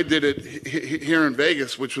here in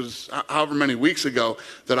Vegas, which was however many weeks ago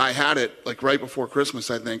that I had it, like right before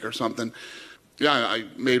Christmas, I think, or something. Yeah, I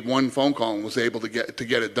made one phone call and was able to get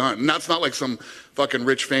it done. And that's not like some fucking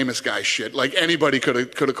rich famous guy shit. Like anybody could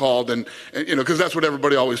have called and you know, because that's what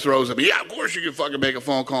everybody always throws at me. Yeah, of course you can fucking make a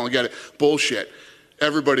phone call and get it. Bullshit.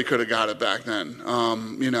 Everybody could have got it back then.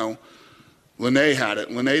 You know, Lene had it.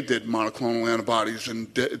 Lene did monoclonal antibodies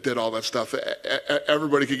and did all that stuff.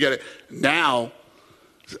 Everybody could get it. Now,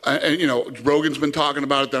 and you know, Rogan's been talking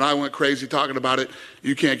about it. Then I went crazy talking about it.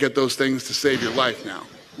 You can't get those things to save your life now.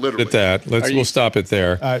 Literally. At that, we'll stop it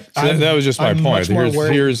there. So that was just my point.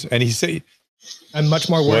 Here's, and he say, I'm much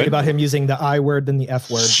more worried about him using the I word than the F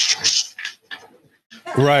word.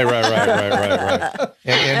 Right.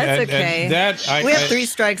 That's okay. We have 3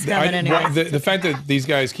 strikes coming anyway. The fact that these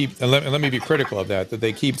guys keep, and let me be critical of that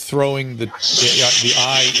they keep throwing the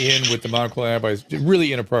I in with the monoclonal antibodies,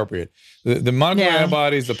 really inappropriate. The monoclonal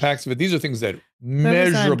antibodies, the Paxlovid, these are things that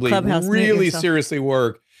measurably, really seriously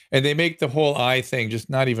work. And they make the whole I thing just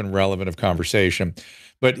not even relevant of conversation.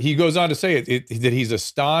 But he goes on to say that he's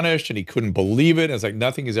astonished and he couldn't believe it. It's like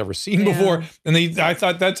nothing he's ever seen before. And I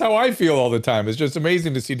thought that's how I feel all the time. It's just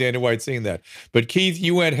amazing to see Dana White saying that. But Keith,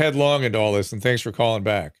 you went headlong into all this, and thanks for calling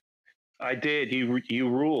back. I did. You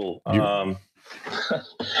rule.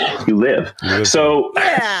 You live. So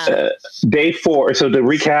day 4. So to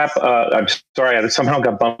recap, I'm sorry, I somehow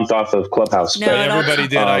got bumped off of Clubhouse. No, everybody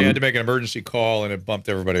did. I had to make an emergency call and it bumped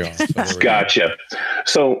everybody off. So gotcha.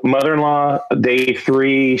 So mother-in-law, day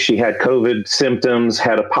 3, she had COVID symptoms,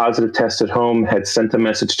 had a positive test at home, had sent a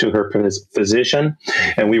message to her physician,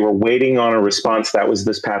 and we were waiting on a response. That was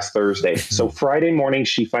this past Thursday. So Friday morning,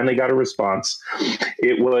 she finally got a response.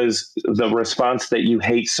 It was the response that you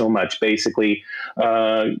hate so much, basically.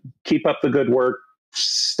 Keep up the good work,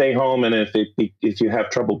 stay home, and if you have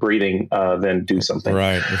trouble breathing, then do something.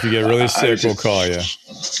 Right. If you get really sick, we'll call you.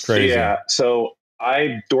 It's crazy. Yeah. So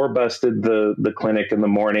I door busted the clinic in the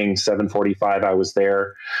morning, 7:45. I was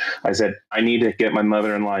there. I said, I need to get my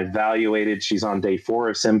mother-in-law evaluated. She's on day 4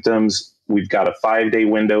 of symptoms. We've got a 5-day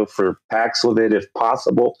window for Paxlovid, if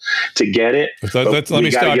possible, to get it. Let me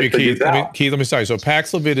stop you, Keith. Let me stop you. So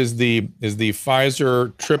Paxlovid is the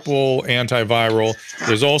Pfizer triple antiviral.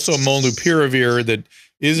 There's also molnupiravir that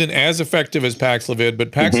isn't as effective as Paxlovid,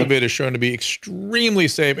 but Paxlovid is shown to be extremely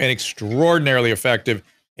safe and extraordinarily effective,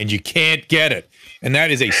 and you can't get it. And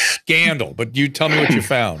that is a scandal. But you tell me what you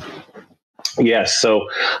found. Yes. So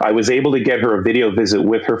I was able to get her a video visit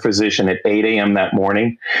with her physician at 8 a.m. that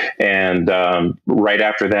morning. And right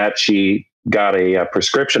after that, she got a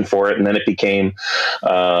prescription for it. And then it became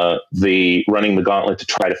the running the gauntlet to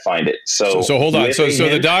try to find it. So hold on. So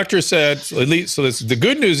the doctor said, at least, the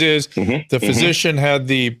good news is the physician had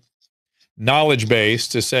the knowledge base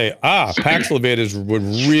to say, Paxlovid would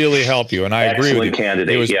really help you. And I agree with you.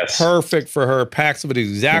 Candidate, it was perfect for her. Paxlovid is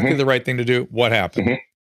exactly the right thing to do. What happened?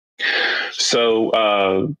 So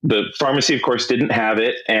the pharmacy, of course, didn't have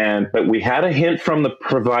it, but we had a hint from the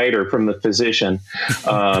provider, from the physician.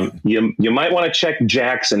 You might want to check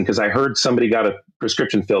Jackson, because I heard somebody got a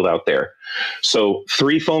prescription filled out there. So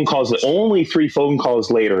only 3 phone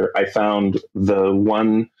calls later, I found the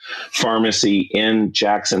one pharmacy in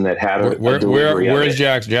Jackson that had a delivery. Where is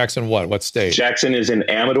Jackson? Jackson what state? Jackson is in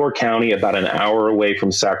Amador County, about an hour away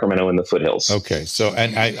from Sacramento in the foothills. Okay, so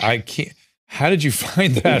and I can't. How did you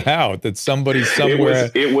find that out? That somebody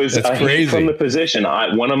somewhere? It was that's a crazy. hint from the physician.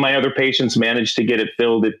 One of my other patients managed to get it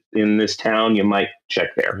filled in this town. You might check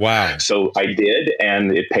there. Wow. So I did,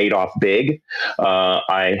 and it paid off big.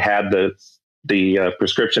 I had the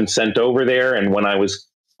prescription sent over there, and when it was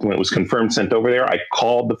confirmed sent over there, I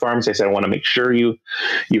called the pharmacy. I said, I want to make sure you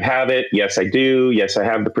have it. Yes, I do. Yes, I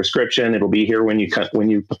have the prescription. It'll be here when you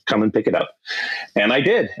come and pick it up. And I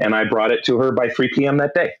did. And I brought it to her by 3 p.m.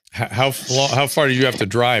 that day. How far did you have to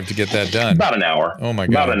drive to get that done? About an hour. Oh my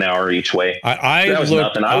God. About an hour each way. That was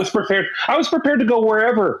nothing. I was prepared. I was prepared to go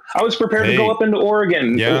wherever. I was prepared to go up into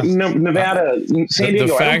Oregon, Nevada, San Diego.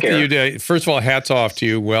 The fact that you did, first of all, hats off to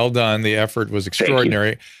you. Well done. The effort was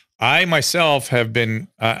extraordinary. I myself have been,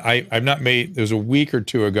 I've not made, there was a week or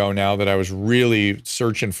two ago now that I was really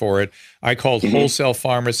searching for it. I called wholesale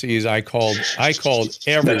pharmacies. I called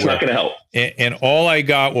everywhere. That's not going to help. And all I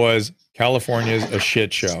got was California's a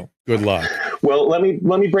shit show. Good luck. Well, let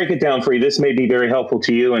me break it down for you. This may be very helpful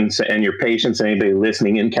to you and your patients and anybody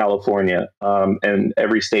listening in California. And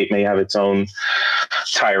every state may have its own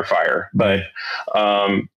tire fire, but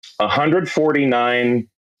 149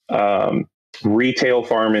 retail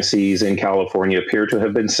pharmacies in California appear to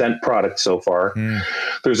have been sent products so far.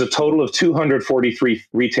 There's a total of 243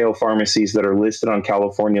 retail pharmacies that are listed on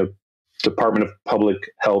California Department of Public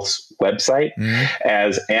Health's website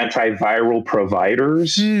as antiviral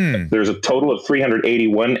providers. There's a total of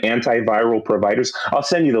 381 antiviral providers. I'll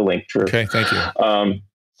send you the link, Drew. Okay, thank you.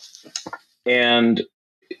 And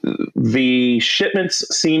the shipments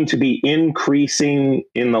seem to be increasing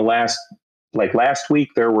in the last week.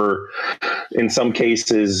 There were, in some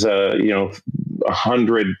cases,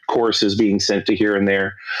 100 courses being sent to here and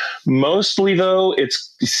there. Mostly, though, it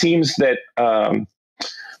seems that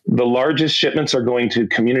the largest shipments are going to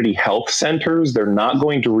community health centers. They're not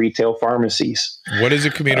going to retail pharmacies. What is a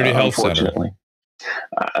community health center?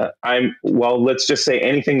 Let's just say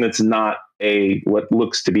anything that's not what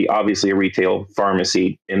looks to be obviously a retail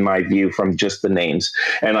pharmacy, in my view, from just the names.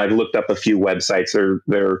 And I've looked up a few websites.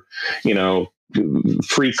 They're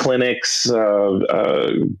free clinics,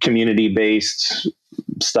 community-based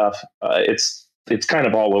stuff. It's kind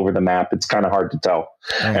of all over the map. It's kind of hard to tell.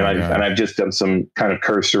 I've just done some kind of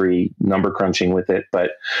cursory number crunching with it,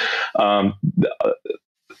 but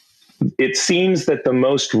it seems that the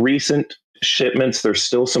most recent shipments, there's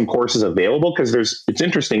still some courses available, because it's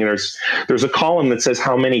interesting. There's a column that says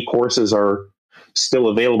how many courses are still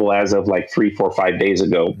available as of 3, 4, 5 days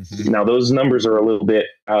ago. Now those numbers are a little bit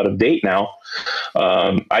out of date now.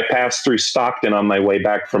 I passed through Stockton on my way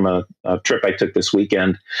back from a trip I took this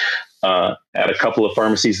weekend at a couple of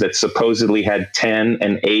pharmacies that supposedly had 10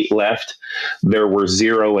 and 8 left. There were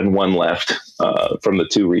 0 and 1 left from the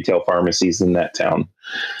 2 retail pharmacies in that town.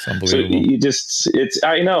 It's unbelievable. So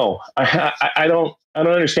I know. I don't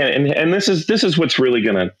understand it. And this is what's really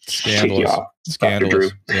going to kick you off, Dr.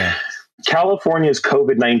 Drew. Yeah. California's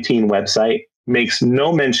COVID-19 website makes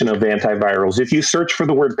no mention of antivirals. If you search for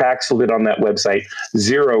the word Paxlovid on that website,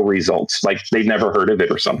 0 results, like they'd never heard of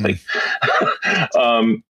it or something.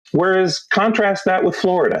 Whereas contrast that with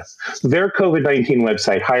Florida. Their COVID-19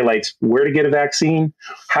 website highlights where to get a vaccine,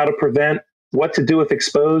 how to prevent, what to do if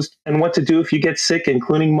exposed, and what to do if you get sick,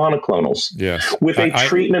 including monoclonals. Yes. With a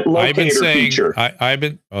treatment locator feature.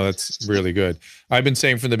 That's really good. I've been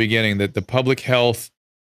saying from the beginning that the public health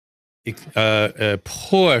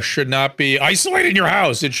push should not be isolate in your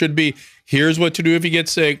house. It should be, here's what to do if you get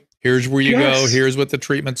sick. Here's where you go. Here's what the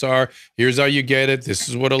treatments are. Here's how you get it. This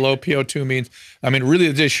is what a low PO2 means. I mean,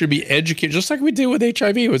 really, they should be educated, just like we did with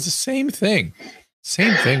HIV. It was the same thing.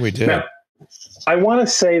 Same thing we did. Now, I want to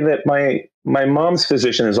say that my mom's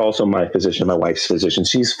physician is also my physician, my wife's physician.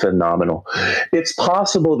 She's phenomenal. It's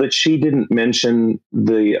possible that she didn't mention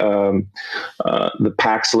the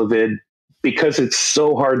Paxlovid because it's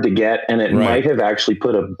so hard to get, and it might have actually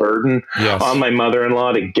put a burden on my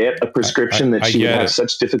mother-in-law to get a prescription that she would have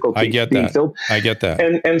such difficulty being filled. I get that.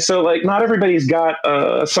 And so, not everybody's got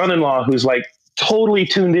a son-in-law who's totally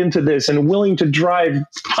tuned into this and willing to drive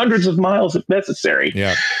hundreds of miles if necessary.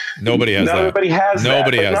 Yeah. Nobody has not that. Everybody has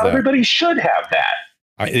Nobody that. has Not that. everybody should have that.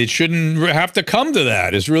 It shouldn't have to come to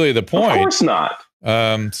that. Is really the point. Of course not.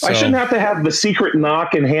 I shouldn't have to have the secret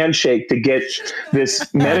knock and handshake to get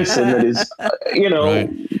this medicine that is,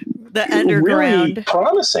 the underground, really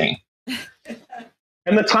promising.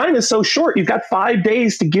 And the time is so short. You've got 5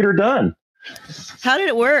 days to get her done. How did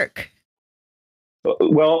it work?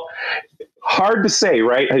 Well, hard to say,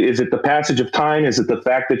 right? Is it the passage of time? Is it the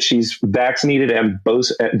fact that she's vaccinated and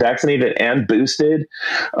boosted,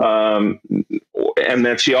 and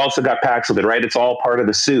that she also got Paxlovid, right? It's all part of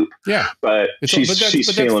the soup. Yeah, but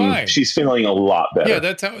she's feeling a lot better. Yeah,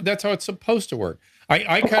 that's how it's supposed to work.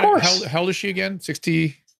 I kind of how old is she again?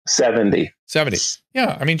 70.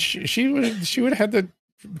 Yeah, I mean she would have had the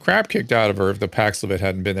crap kicked out of her if the Paxlovid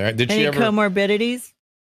hadn't been there. Did Any she ever comorbidities?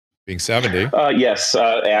 Being 70. Yes,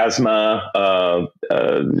 asthma.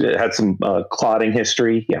 Had some clotting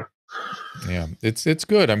history. Yeah, it's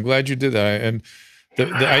good. I'm glad you did that, and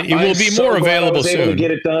it will be more available soon. Able to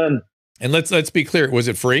get it done. And let's be clear. Was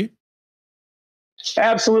it free?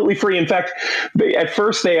 Absolutely free. In fact, at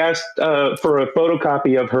first they asked for a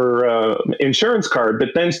photocopy of her insurance card, but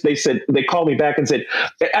then they called me back and said,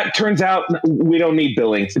 "It turns out we don't need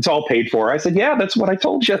billing. It's all paid for." I said, "Yeah, that's what I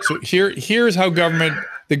told you." So here's how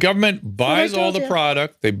the government buys all the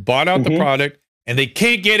product. They bought out the product, and they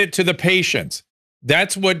can't get it to the patients.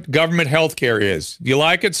 That's what government healthcare is. Do you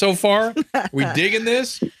like it so far? We digging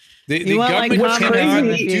this? The government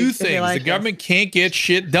cannot do things. The government can't get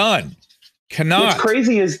shit done. Cannot. What's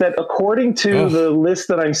crazy is that according to the list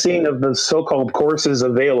that I'm seeing of the so-called courses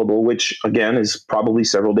available, which again is probably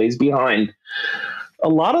several days behind, a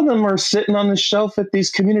lot of them are sitting on the shelf at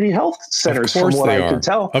these community health centers, from what I can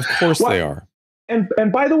tell. Of course they are.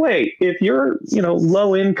 And by the way, if you're,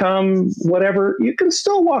 low income, whatever, you can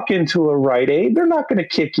still walk into a Rite Aid. They're not going to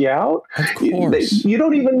kick you out. Of course. You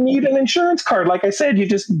don't even need an insurance card. Like I said, you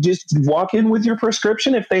just walk in with your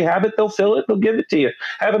prescription. If they have it, they'll fill it. They'll give it to you.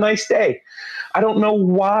 Have a nice day. I don't know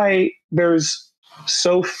why there's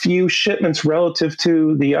so few shipments relative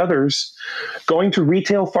to the others going to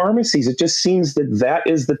retail pharmacies. It just seems that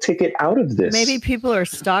is the ticket out of this. Maybe people are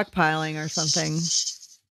stockpiling or something.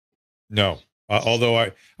 No.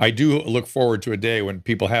 Although I do look forward to a day when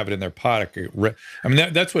people have it in their pocket. I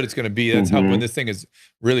mean, that's what it's going to be. That's how, when this thing is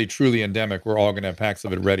really, truly endemic, we're all going to have packs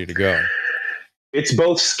of it ready to go. It's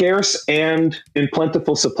both scarce and in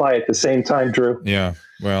plentiful supply at the same time, Drew. Yeah.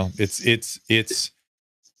 Well, it's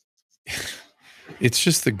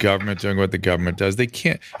just the government doing what the government does. They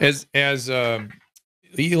can't, as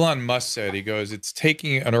Elon Musk said, he goes, it's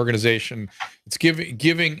taking an organization, it's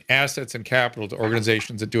giving assets and capital to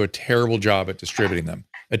organizations that do a terrible job at distributing them,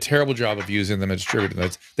 a terrible job of using them and distributing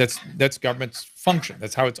them. That's government's function.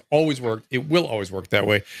 That's how it's always worked. It will always work that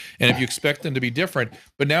way. And if you expect them to be different,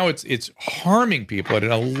 but now it's harming people at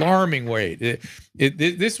an alarming way.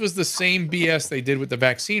 This was the same BS they did with the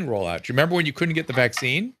vaccine rollout. Do you remember when you couldn't get the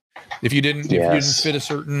vaccine? If you didn't fit a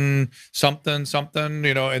certain something,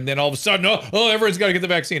 and then all of a sudden, everyone's got to get the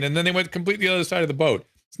vaccine. And then they went completely the other side of the boat.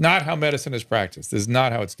 It's not how medicine is practiced. This is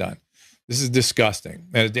not how it's done. This is disgusting.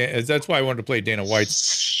 And that's why I wanted to play Dana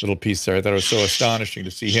White's little piece there. I thought it was so astonishing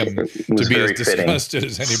to see him to be as disgusted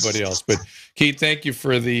as anybody else. But Keith, thank you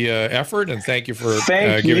for the effort, and thank you for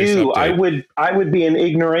giving us an update. I would be an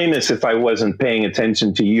ignoramus if I wasn't paying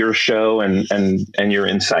attention to your show and your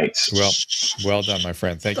insights. Well done, my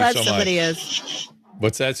friend. Thank you so much. Somebody is.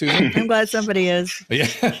 What's that, Susan? I'm glad somebody is.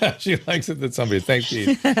 Yeah, she likes it that somebody. Thanks,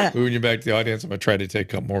 Keith. Moving you back to the audience. I'm going to try to take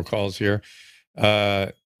a couple more calls here.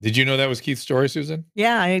 Did you know that was Keith's story, Susan?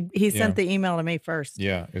 Yeah, he sent the email to me first.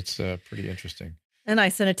 Yeah, it's pretty interesting. And I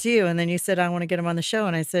sent it to you, and then you said, I want to get him on the show.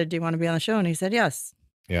 And I said, do you want to be on the show? And he said, yes.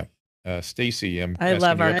 Yeah. Stacy. I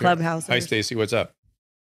love our clubhouse. Hi, Stacy. What's up?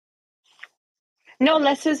 No,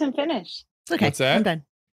 let Susan finish. It's okay. What's that? I'm done.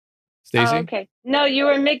 Stacy? Oh, okay. No, you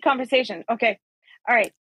were mid-conversation. Okay. All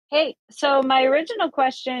right. Hey, so my original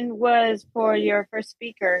question was for your first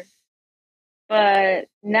speaker. But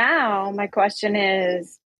now my question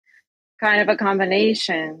is kind of a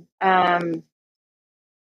combination.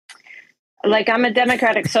 Like, I'm a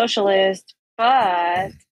democratic socialist,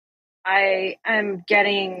 but I am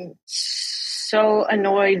getting so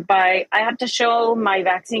annoyed by, I have to show my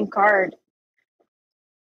vaccine card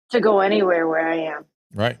to go anywhere where I am.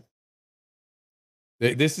 Right.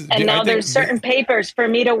 There's certain papers for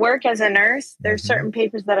me to work as a nurse. There's certain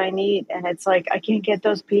papers that I need. And it's like, I can't get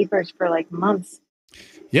those papers for like months.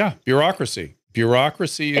 Yeah. Bureaucracy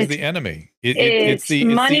is the enemy. It's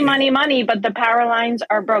money, but the power lines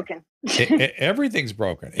are broken. Everything's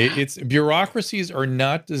broken. Bureaucracies are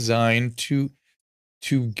not designed to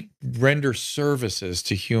render services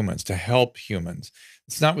to humans, to help humans.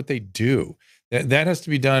 It's not what they do. That has to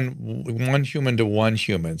be done one human to one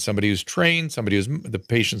human. Somebody who's trained, somebody who's the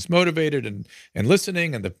patient's motivated and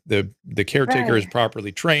listening, and the caretaker is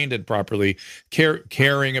properly trained and properly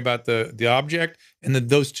caring about the object. And then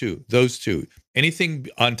those two. Anything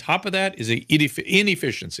on top of that is an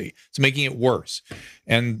inefficiency. It's making it worse.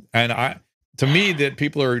 And to me, that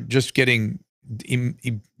people are just getting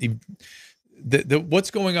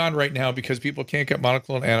what's going on right now, because people can't get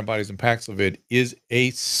monoclonal antibodies and Paxlovid, is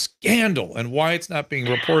a scandal. And why it's not being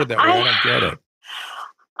reported that way, I don't get it.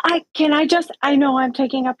 I know I'm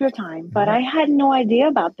taking up your time, but I had no idea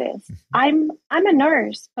about this. I'm a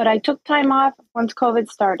nurse, but I took time off once COVID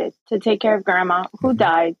started to take care of grandma who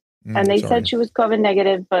died. And they said she was COVID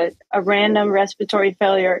negative, but a random respiratory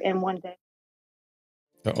failure in one day.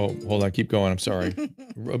 Oh, hold on. Keep going. I'm sorry.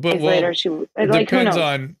 But later, depends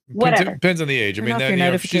on the age. I mean,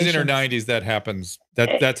 if she's in her 90s, that happens.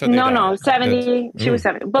 That's how they die. 70. She was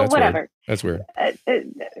 70. But whatever. Weird. That's weird.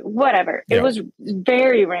 Whatever. Yeah. It was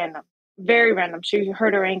very random. Very random. She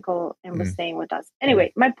hurt her ankle and was staying with us.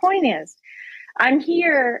 Anyway, my point is, I'm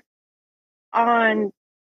here on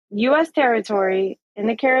U.S. territory in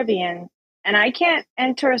the Caribbean, and I can't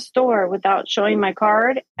enter a store without showing my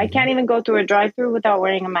card. I can't even go through a drive-through without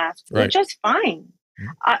wearing a mask, which is fine.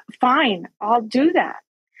 Fine, I'll do that.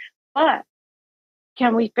 But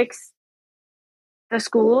can we fix the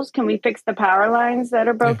schools? Can we fix the power lines that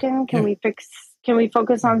are broken? Can we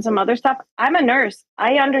focus on some other stuff? I'm a nurse.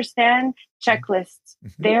 I understand checklists.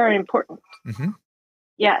 They are important.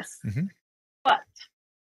 Yes. But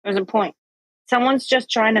there's a point. Someone's just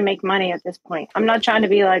trying to make money at this point. I'm not trying to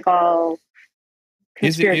be like all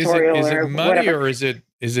conspiratorial is it money, whatever. or is it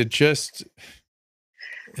just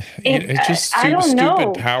it's just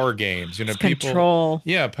stupid power games? You know, people control.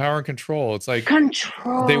 Yeah, power and control. It's like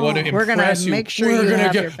control. They want to impress we're gonna you. Make sure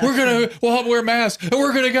we'll wear masks, and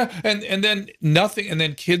we're gonna go, and then nothing, and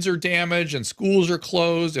then kids are damaged, and schools are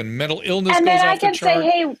closed, and mental illness goes off the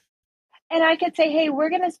chart. And I could say, hey, we're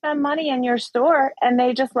gonna spend money in your store, and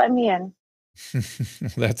they just let me in.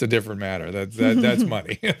 That's a different matter. That's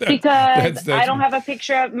money. Because I don't have a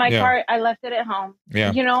picture of my card. I left it at home.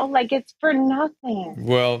 Yeah. You know, like it's for nothing.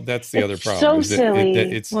 Well, that's the other problem. So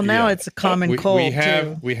silly. Now it's a common cold.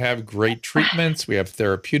 We have great treatments. We have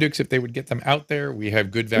therapeutics if they would get them out there. We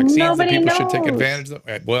have good vaccines that people should take advantage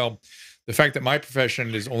of. Well, the fact that my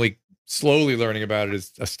profession is only slowly learning about it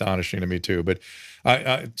is astonishing to me too. But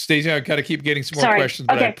Stacey, I've got to keep getting some more questions,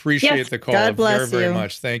 but I appreciate the call very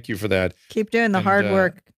much. Thank you for that. Keep doing the hard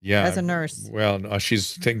work as a nurse. Well,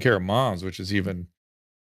 she's taking care of moms, which is even,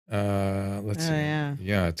 let's see.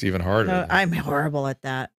 Yeah, it's even harder. No, I'm horrible at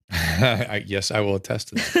that. Yes, I will attest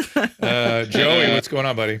to that. Joey, what's going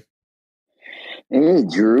on, buddy? Hey,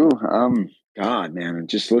 Drew. God, man,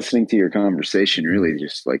 just listening to your conversation really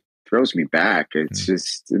just like throws me back. It's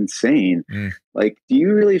just insane. Like, do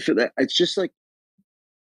you really feel that it's just like,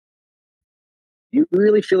 you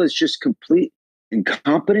really feel it's just complete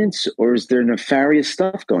incompetence, or is there nefarious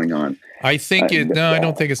stuff going on? I think I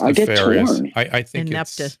don't think it's nefarious. I think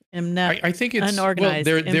it's unorganized.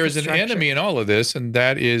 Well, there's an enemy in all of this, and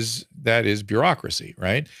that is bureaucracy,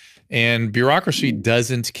 right? And bureaucracy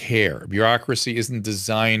doesn't care. Bureaucracy isn't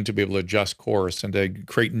designed to be able to adjust course and to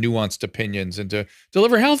create nuanced opinions and to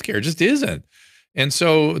deliver healthcare. It just isn't. And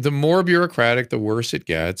so the more bureaucratic, the worse it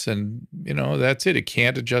gets. And, you know, that's it. It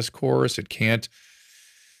can't adjust course. It can't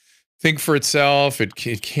think for itself. It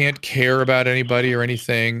can't care about anybody or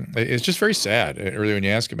anything. It's just very sad, really, when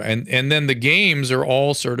you ask about it. And then the games are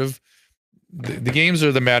all sort of, the games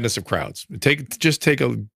are the madness of crowds.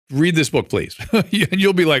 Read this book, please. And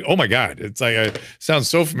you'll be like, oh my God, it's like, it sounds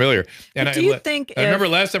so familiar. And do you think I remember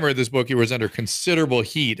last time I read this book, it was under considerable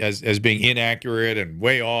heat as being inaccurate and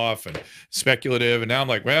way off and speculative. And now I'm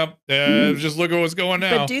like, well, just look at what's going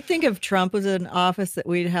now. But do you think if Trump was in office that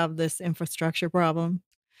we'd have this infrastructure problem?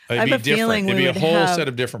 It'd be different. It'd be a whole set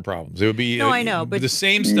of different problems. It would be I know, but the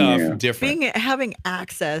same stuff, different. Having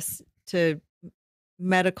access to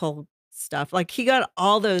medical stuff, like he got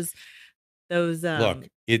all those look,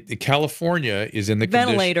 California is in the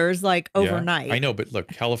ventilators like overnight. I know, but look,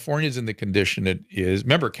 California is in the condition it is.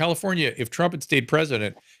 Remember, California, if Trump had stayed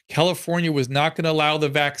president, California was not going to allow the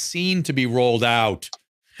vaccine to be rolled out.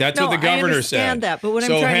 That's what the governor said. I understand that, but what I'm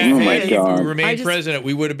trying to say is, if he remained president,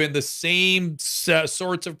 we would have been the same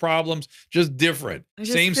sorts of problems, just different. I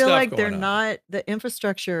just same feel stuff like going on. The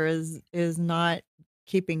infrastructure is not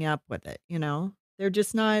keeping up with it. You know, they're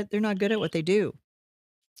not good at what they do.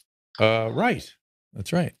 Right.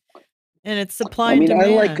 That's right. And it's supply and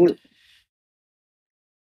demand.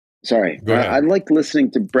 Sorry, I like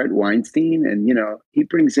listening to Brett Weinstein, and he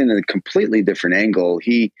brings in a completely different angle.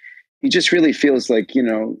 He just really feels like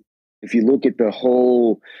if you look at the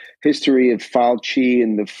whole history of Fauci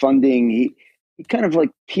and the funding, he kind of like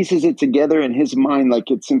pieces it together in his mind,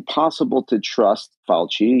 like it's impossible to trust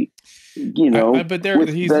Fauci. But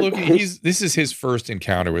this is his first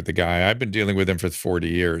encounter with the guy. I've been dealing with him for 40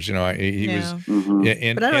 years. He was, but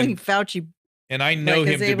I don't think Fauci. And I know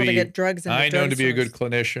him to be. I know him to be a good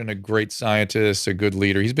clinician, a great scientist, a good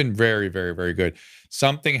leader. He's been very, very, very good.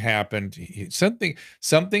 Something happened.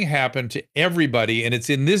 Something happened to everybody, and it's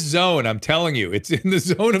in this zone. I'm telling you, it's in the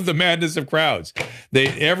zone of the madness of crowds.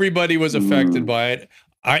 Everybody was affected by it.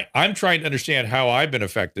 I'm trying to understand how I've been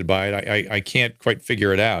affected by it. I can't quite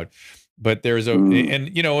figure it out. But there's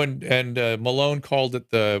and Malone called it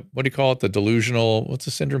what do you call it? The delusional, what's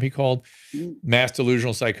the syndrome he called? Mass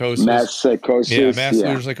delusional psychosis. Mass psychosis. Yeah,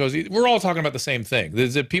 delusional psychosis. We're all talking about the same thing.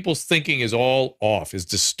 People's thinking is all off, is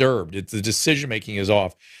disturbed. The decision-making is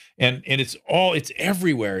off. And it's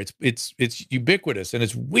everywhere. It's ubiquitous, and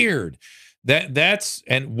it's weird. That's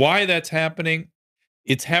why that's happening.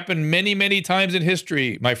 It's happened many, many times in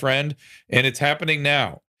history, my friend, and it's happening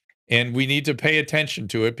now. And we need to pay attention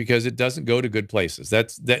to it because it doesn't go to good places.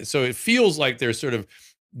 So it feels like there's sort of,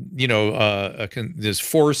 there's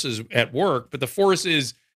forces at work, but the force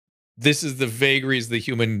is, this is the vagaries of the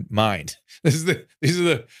human mind. These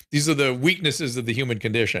are the weaknesses of the human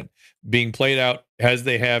condition being played out as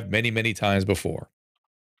they have many, many times before.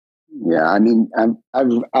 Yeah, I mean,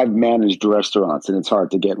 I've managed restaurants, and it's hard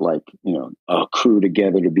to get a crew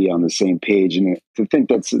together to be on the same page, and to think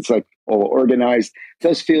it's like all organized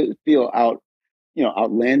does feel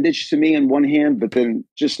outlandish to me on one hand, but then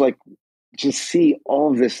just see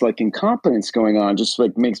all of this incompetence going on just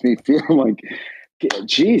makes me feel like,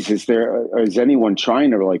 geez, is anyone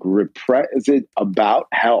trying to repress? Is it about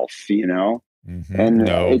health? Mm-hmm. And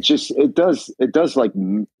no. it does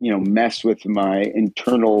mess with my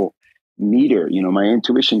internal meter. My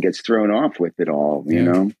intuition gets thrown off with it all.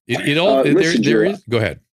 Go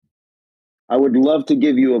ahead. I would love to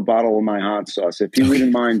give you a bottle of my hot sauce if you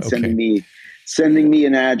wouldn't mind sending me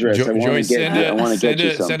an address. I want to get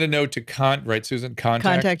you some. Send a note to Susan?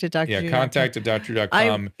 Contact at Dr. Yeah, contact at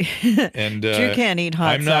drdrew.com. And Drew can't eat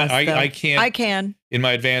hot sauce. I can't. I can in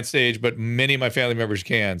my advanced age, but many of my family members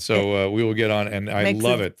can. So we will get on, and I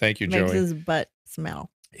love it. Thank you, Joey. Makes his butt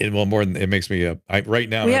smell. More than it makes me. Right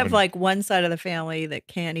now we have one side of the family that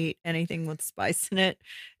can't eat anything with spice in it,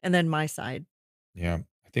 and then my side. Yeah,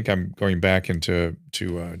 I think I'm going back into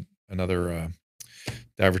another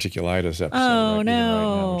diverticulitis episode. Oh no! Right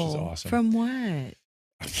now, which is awesome. From what?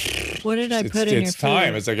 What did I put in your food? It's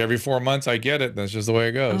time. It's like every 4 months I get it. That's just the way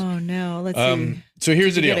it goes. Oh no! Let's see. So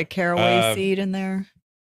here's the deal. Get a caraway seed in there.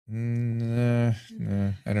 I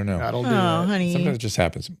don't know. That'll do it. Honey. Sometimes it just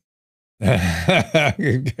happens.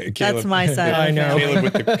 Caleb, that's my side. I know.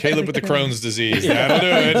 Caleb with the Crohn's disease. That'll do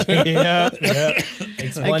it. Yeah.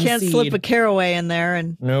 I can't slip a caraway in there.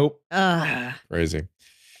 And nope. Crazy.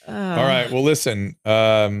 All right. Well, listen.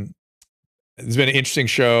 It's been an interesting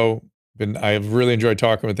show. I've really enjoyed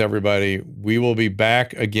talking with everybody. We will be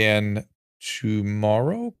back again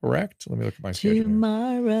tomorrow, correct? Let me look at my schedule.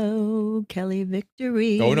 Tomorrow, Kelly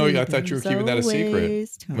Victory. Oh no, I thought you were keeping that a secret.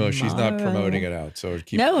 Well, she's not promoting it out, so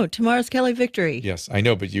no. Tomorrow's Kelly Victory. Yes, I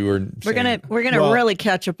know, but you were. We're gonna really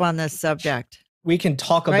catch up on this subject. We can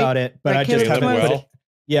talk about it, but I just haven't put it.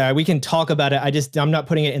 Yeah, we can talk about it. I'm not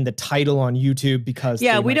putting it in the title on YouTube because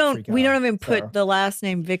we don't even put the last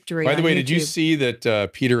name Victory. By the way, YouTube. Did you see that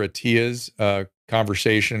Peter Attia's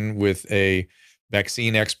conversation with a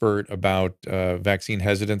vaccine expert about vaccine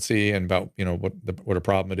hesitancy and about what a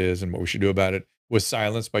problem it is and what we should do about it was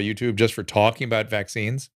silenced by YouTube just for talking about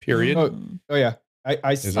vaccines? Period. Oh yeah,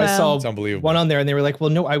 I saw one on there and they were like, well,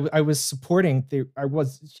 no, I was supporting. They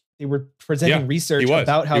were presenting research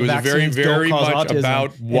about how vaccines don't cause autism,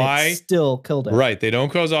 about why it still killed it. Right, they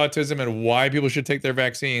don't cause autism and why people should take their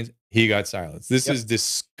vaccines. He got silenced. This is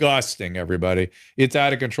disgusting, everybody. It's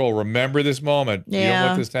out of control. Remember this moment. You don't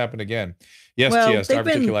want this to happen again. Yes, TS.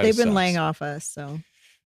 They've been laying off us. So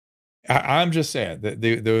I'm just saying that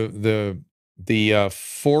the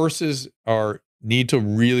forces need to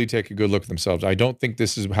really take a good look at themselves. I don't think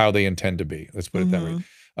this is how they intend to be. Let's put it that way.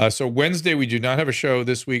 So Wednesday, we do not have a show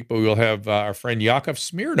this week, but we will have our friend Yakov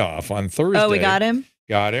Smirnov on Thursday. Oh, we got him?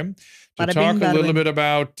 Got him. To talk a little bit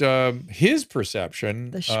about his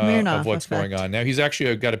perception of what's going on. Now, he's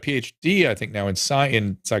actually got a PhD, I think, now in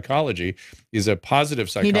psychology. He's a positive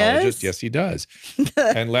psychologist. Yes, he does.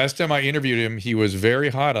 And last time I interviewed him, he was very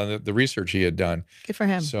hot on the research he had done. Good for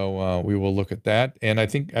him. So we will look at that. And I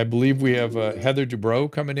believe we have Heather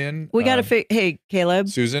Dubrow coming in. We got to hey, Caleb.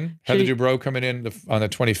 Susan, Heather Dubrow coming in on the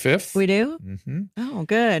 25th. We do? Mm-hmm. Oh,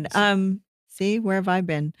 good. See, where have I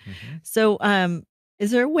been? Mm-hmm. So, is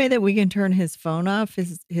there a way that we can turn his phone off?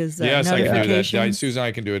 His yes, notifications? I can do that. Yeah, Susan,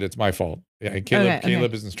 I can do it. It's my fault. Yeah,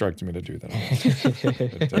 Caleb is instructing me to do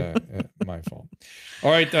that. But, my fault. All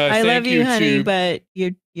right. I love you, honey, but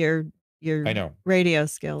your I know radio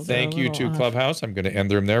skills. Thank you to Clubhouse. I'm going to end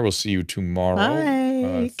them there. We'll see you tomorrow.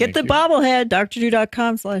 Bye. Get the bobblehead.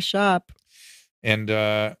 DrDrew.com/shop. And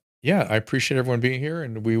yeah, I appreciate everyone being here,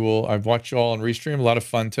 and I've watched you all on Restream. A lot of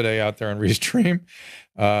fun today out there on Restream.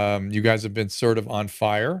 You guys have been sort of on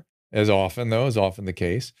fire, as often the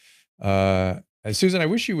case. And Susan, I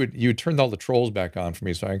wish you'd turned all the trolls back on for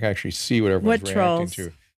me so I can actually see what everyone's reacting trolls?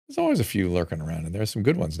 to. There's always a few lurking around, and there's some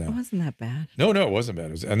good ones now. It wasn't that bad. No, it wasn't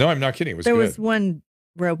bad. No, I'm not kidding. It was there good. was one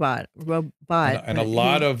robot, and a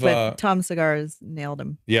lot of. But Tom Cigars nailed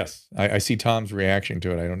him. Yes, I see Tom's reaction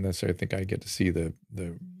to it. I don't necessarily think I get to see the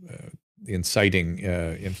inciting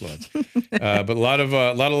influence, but a lot of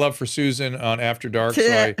love for Susan on After Dark. So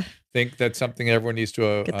I think that's something everyone needs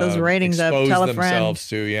to get those ratings up. Tell themselves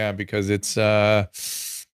to, yeah, because it's. I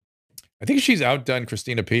think she's outdone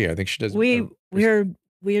Christina P. I think she does. We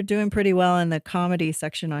are doing pretty well in the comedy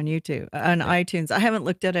section on YouTube, on iTunes. I haven't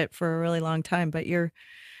looked at it for a really long time, but you're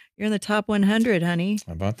in the top 100, honey.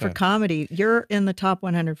 How about that? For comedy. You're in the top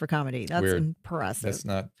 100 for comedy. That's weird.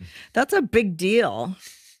 Impressive. That's a big deal.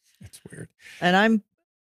 It's weird. And I'm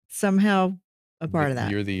somehow a part of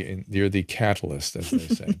that. You're the catalyst, as they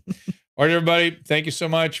say. All right, everybody. Thank you so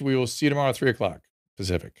much. We will see you tomorrow at 3:00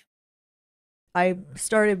 Pacific. I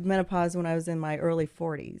started menopause when I was in my early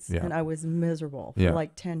 40s, and I was miserable for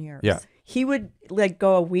like 10 years. Yeah. He would like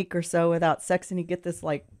go a week or so without sex, and he'd get this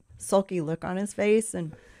like sulky look on his face,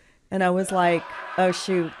 and I was like, oh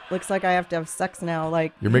shoot, looks like I have to have sex now.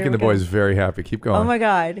 Like, you're making the boys very happy. Keep going. Oh my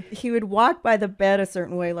God. He would walk by the bed a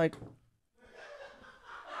certain way, like,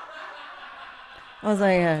 I was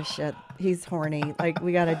like, oh shit, he's horny. Like,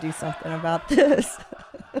 we got to do something about this.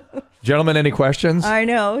 Gentlemen, any questions? I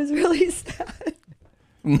know. It was really sad.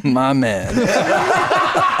 My man.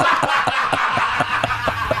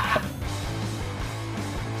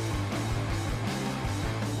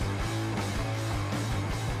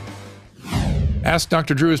 Ask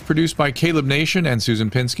Dr. Drew is produced by Caleb Nation and Susan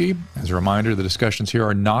Pinsky. As a reminder, the discussions here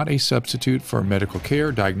are not a substitute for medical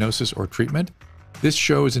care, diagnosis, or treatment. This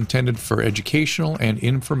show is intended for educational and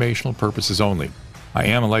informational purposes only. I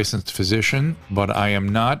am a licensed physician, but I am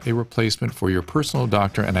not a replacement for your personal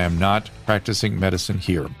doctor, and I am not practicing medicine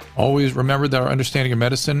here. Always remember that our understanding of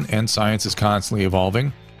medicine and science is constantly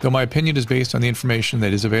evolving. Though my opinion is based on the information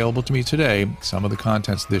that is available to me today, some of the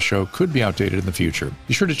contents of this show could be outdated in the future.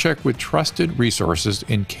 Be sure to check with trusted resources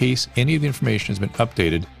in case any of the information has been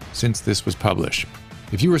updated since this was published.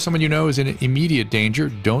 If you or someone you know is in immediate danger,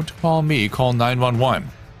 don't call me, call 911.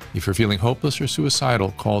 If you're feeling hopeless or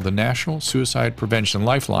suicidal, call the National Suicide Prevention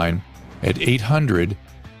Lifeline at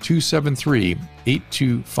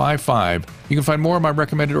 800-273-8255. You can find more of my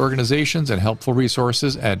recommended organizations and helpful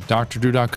resources at drdrew.com.